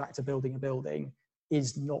main contractor building a building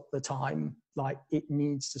is not the time. Like, it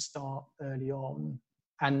needs to start early on,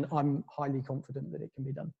 and I'm highly confident that it can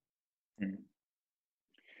be done.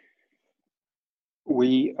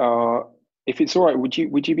 We are, if it's all right, would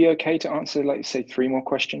you be okay to answer, like, say 3 more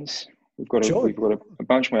questions? We've got a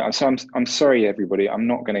bunch more. So I'm sorry, everybody. we're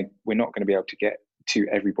not going to be able to get to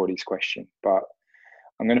everybody's question, but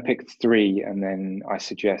I'm going to pick 3, and then I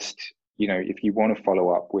suggest, if you want to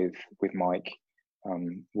follow up with Mike,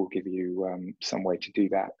 we'll give you some way to do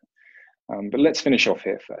that. But let's finish off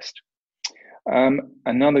here first.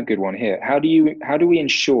 Another good one here. How do we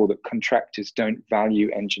ensure that contractors don't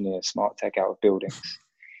value engineer smart tech out of buildings?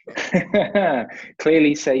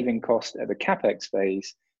 Clearly saving cost at the CapEx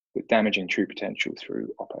phase, but damaging true potential through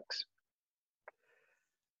OpEx.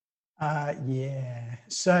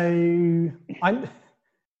 So I'm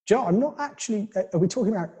not actually, are we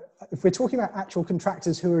talking about, if we're talking about actual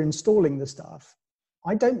contractors who are installing the stuff,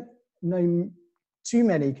 I don't know too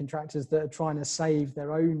many contractors that are trying to save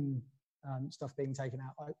their own stuff being taken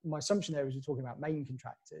out. My assumption there is we're talking about main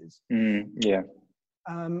contractors.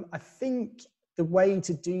 I think the way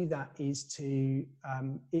to do that is to,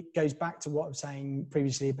 it goes back to what I was saying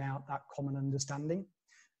previously about that common understanding.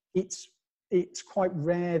 It's quite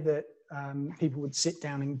rare that people would sit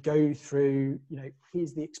down and go through,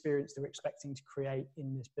 here's the experience they're expecting to create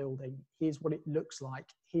in this building. Here's what it looks like.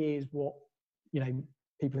 Here's what,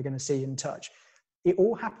 people are going to see and touch. It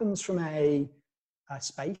all happens from a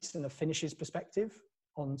space and a finishes perspective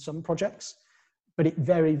on some projects, but it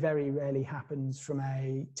very, very rarely happens from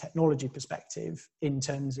a technology perspective in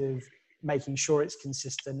terms of making sure it's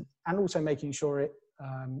consistent and also making sure it,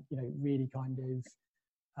 really kind of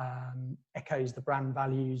echoes the brand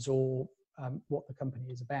values or what the company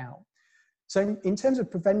is about. So in terms of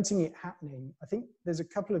preventing it happening, I think there's a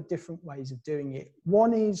couple of different ways of doing it.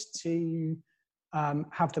 One is to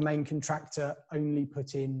have the main contractor only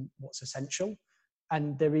put in what's essential.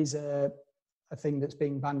 And there is a thing that's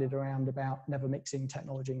being bandied around about never mixing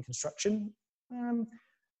technology and construction. I'm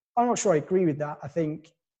not sure I agree with that. I think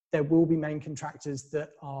there will be main contractors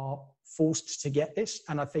that are forced to get this.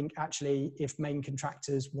 And I think actually if main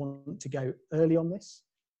contractors want to go early on this,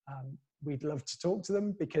 we'd love to talk to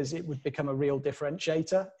them because it would become a real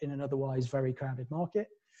differentiator in an otherwise very crowded market.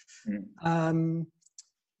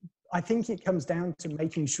 I think it comes down to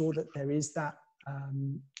making sure that there is that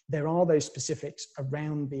there are those specifics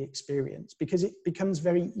around the experience, because it becomes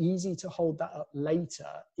very easy to hold that up later.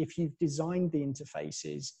 If you've designed the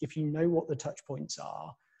interfaces, if you know what the touch points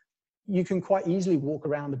are, you can quite easily walk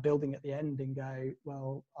around the building at the end and go,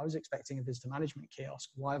 well, I was expecting a visitor management kiosk.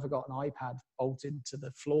 Why have I got an iPad bolted to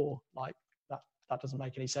the floor? Like that doesn't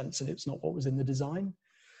make any sense, and it's not what was in the design.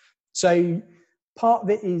 So part of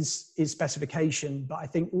it is specification, but I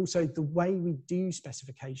think also the way we do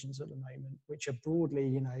specifications at the moment, which are broadly,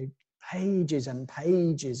 you know, pages and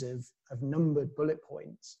pages of numbered bullet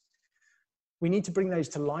points, we need to bring those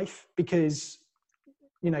to life, because,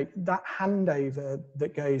 you know, that handover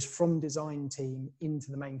that goes from design team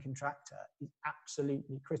into the main contractor is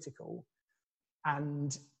absolutely critical.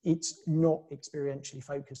 And it's not experientially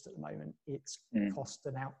focused at the moment. It's cost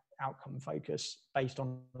and outcome focus based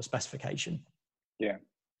on the specification. Yeah.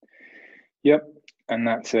 Yep. And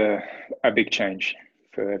that's a big change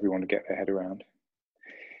for everyone to get their head around.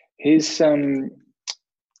 Here's a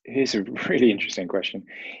really interesting question.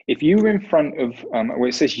 If you were in front of, well,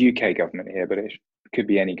 it says UK government here, but it could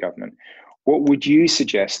be any government, what would you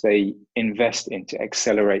suggest they invest in to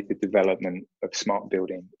accelerate the development of smart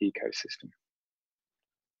building ecosystem?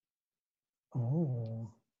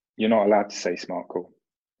 Oh. You're not allowed to say SmartCore.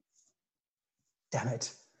 Damn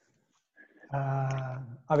it.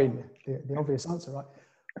 I mean, the obvious answer, right?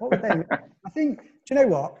 What would they? I think, do you know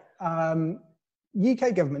what?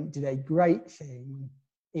 UK government did a great thing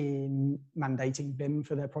in mandating BIM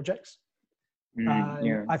for their projects.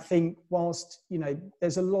 Yeah. I think whilst, you know,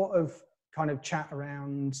 there's a lot of kind of chat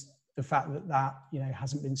around the fact that, you know,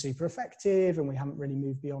 hasn't been super effective and we haven't really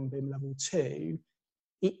moved beyond BIM level 2,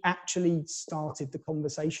 it actually started the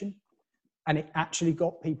conversation, and it actually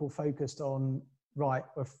got people focused on, right,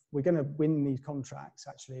 if we're going to win these contracts,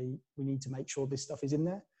 actually, we need to make sure this stuff is in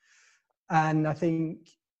there. And I think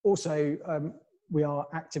also we are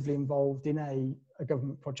actively involved in a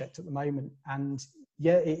government project at the moment. And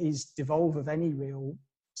yeah, it is devolved of any real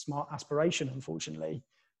smart aspiration, unfortunately.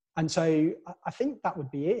 And so I think that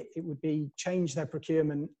would be it. It would be change their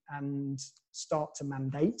procurement and start to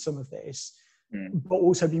mandate some of this, but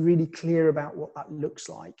also be really clear about what that looks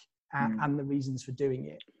like and the reasons for doing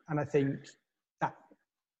it. And I think that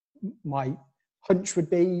my hunch would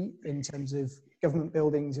be, in terms of government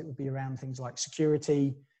buildings, it would be around things like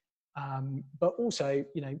security, but also,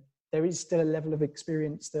 you know, there is still a level of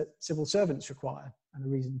experience that civil servants require and a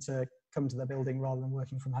reason to come to their building rather than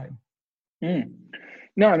working from home.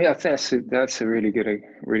 No, I mean, that's a really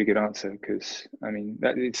good answer, because I mean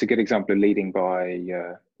it's a good example of leading by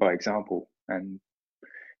example, and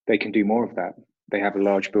they can do more of that. They have a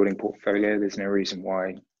large building portfolio. There's no reason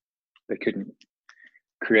why they couldn't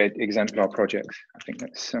create exemplar projects. I think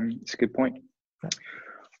that's it's a good point. Okay.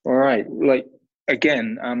 All right, like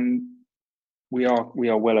again, we are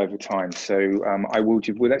well over time, so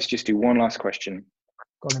let's just do one last question.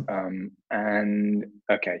 And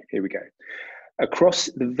okay, here we go.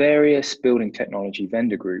 Across the various building technology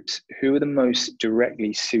vendor groups, who are the most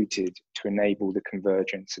directly suited to enable the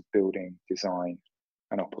convergence of building design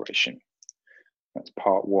and operation? That's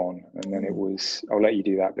part one, and then I'll let you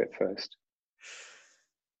do that bit first.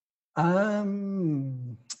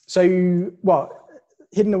 So, well,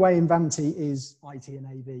 hidden away in Vanti is IT and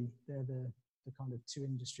AV. They're the kind of two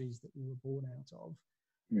industries that we were born out of.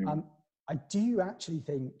 I do actually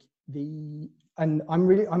think and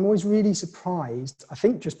I'm always really surprised, I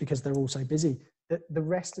think just because they're all so busy, that the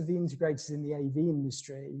rest of the integrators in the AV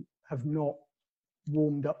industry have not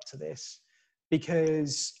warmed up to this,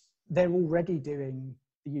 because they're already doing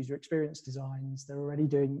the user experience designs, they're already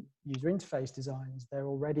doing user interface designs, they're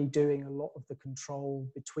already doing a lot of the control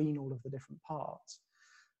between all of the different parts.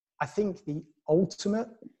 I think the ultimate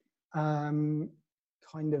kind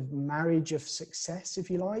of marriage of success, if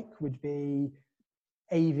you like, would be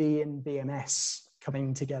AV and BMS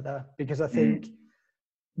coming together, because I think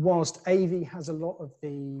whilst AV has a lot of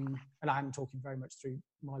and I'm talking very much through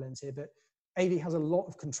my lens here, but AV has a lot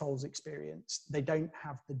of controls experience. They don't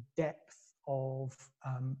have the depth of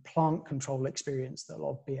plant control experience that a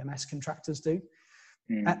lot of BMS contractors do.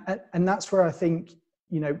 And that's where I think,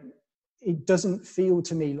 you know, it doesn't feel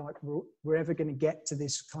to me like we're ever going to get to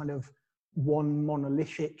this kind of one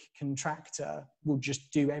monolithic contractor will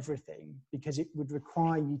just do everything, because it would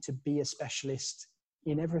require you to be a specialist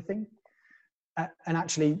in everything. And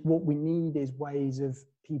actually what we need is ways of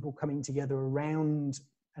people coming together around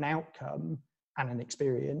an outcome and an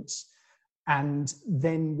experience, and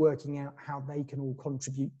then working out how they can all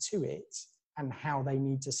contribute to it and how they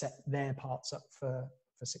need to set their parts up for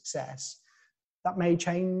success. That may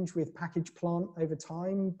change with package plant over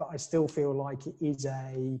time, but I still feel like it is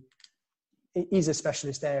it is a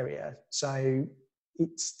specialist area. So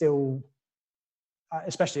it's still,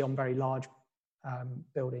 especially on very large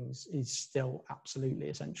buildings, is still absolutely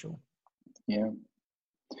essential. Yeah.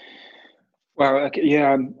 Well, okay,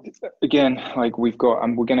 yeah. Again, like we're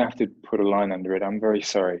going to have to put a line under it. I'm very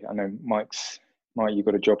sorry. I know Mike, you've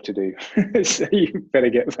got a job to do, so you better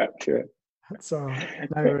get back to it. That's all right.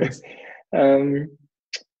 No worries.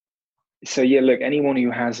 So yeah, look, anyone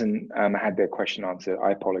who hasn't had their question answered,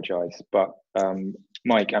 I apologize. But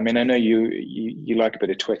Mike, I mean, I know you like a bit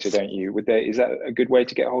of Twitter, don't you? Is that a good way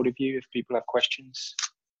to get hold of you if people have questions?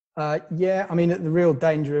 Yeah, I mean, at the real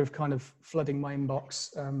danger of kind of flooding my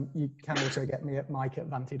inbox, you can also get me at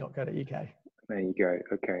mike@vanti.co.uk. There you go.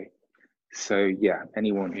 Okay. So yeah,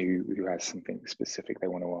 anyone who has something specific they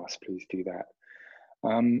want to ask, please do that.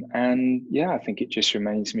 And yeah, I think it just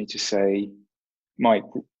remains me to say, Mike,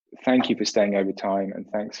 thank you for staying over time, and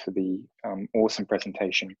thanks for the awesome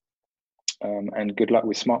presentation. And good luck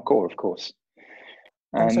with Smart Core, of course.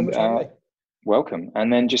 Thanks so much, Andy. Welcome.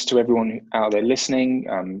 And then just to everyone out there listening,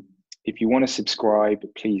 if you want to subscribe,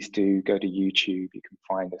 please do go to YouTube. You can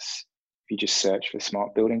find us. If you just search for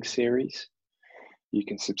Smart Building Series, you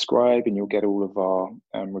can subscribe and you'll get all of our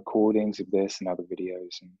recordings of this and other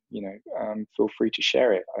videos. And, feel free to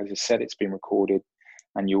share it. As I said, it's been recorded,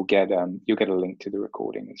 and you'll get a link to the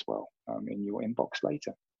recording as well in your inbox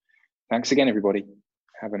later. Thanks again, everybody.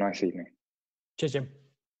 Have a nice evening. Cheers, Jim.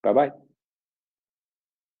 Bye-bye.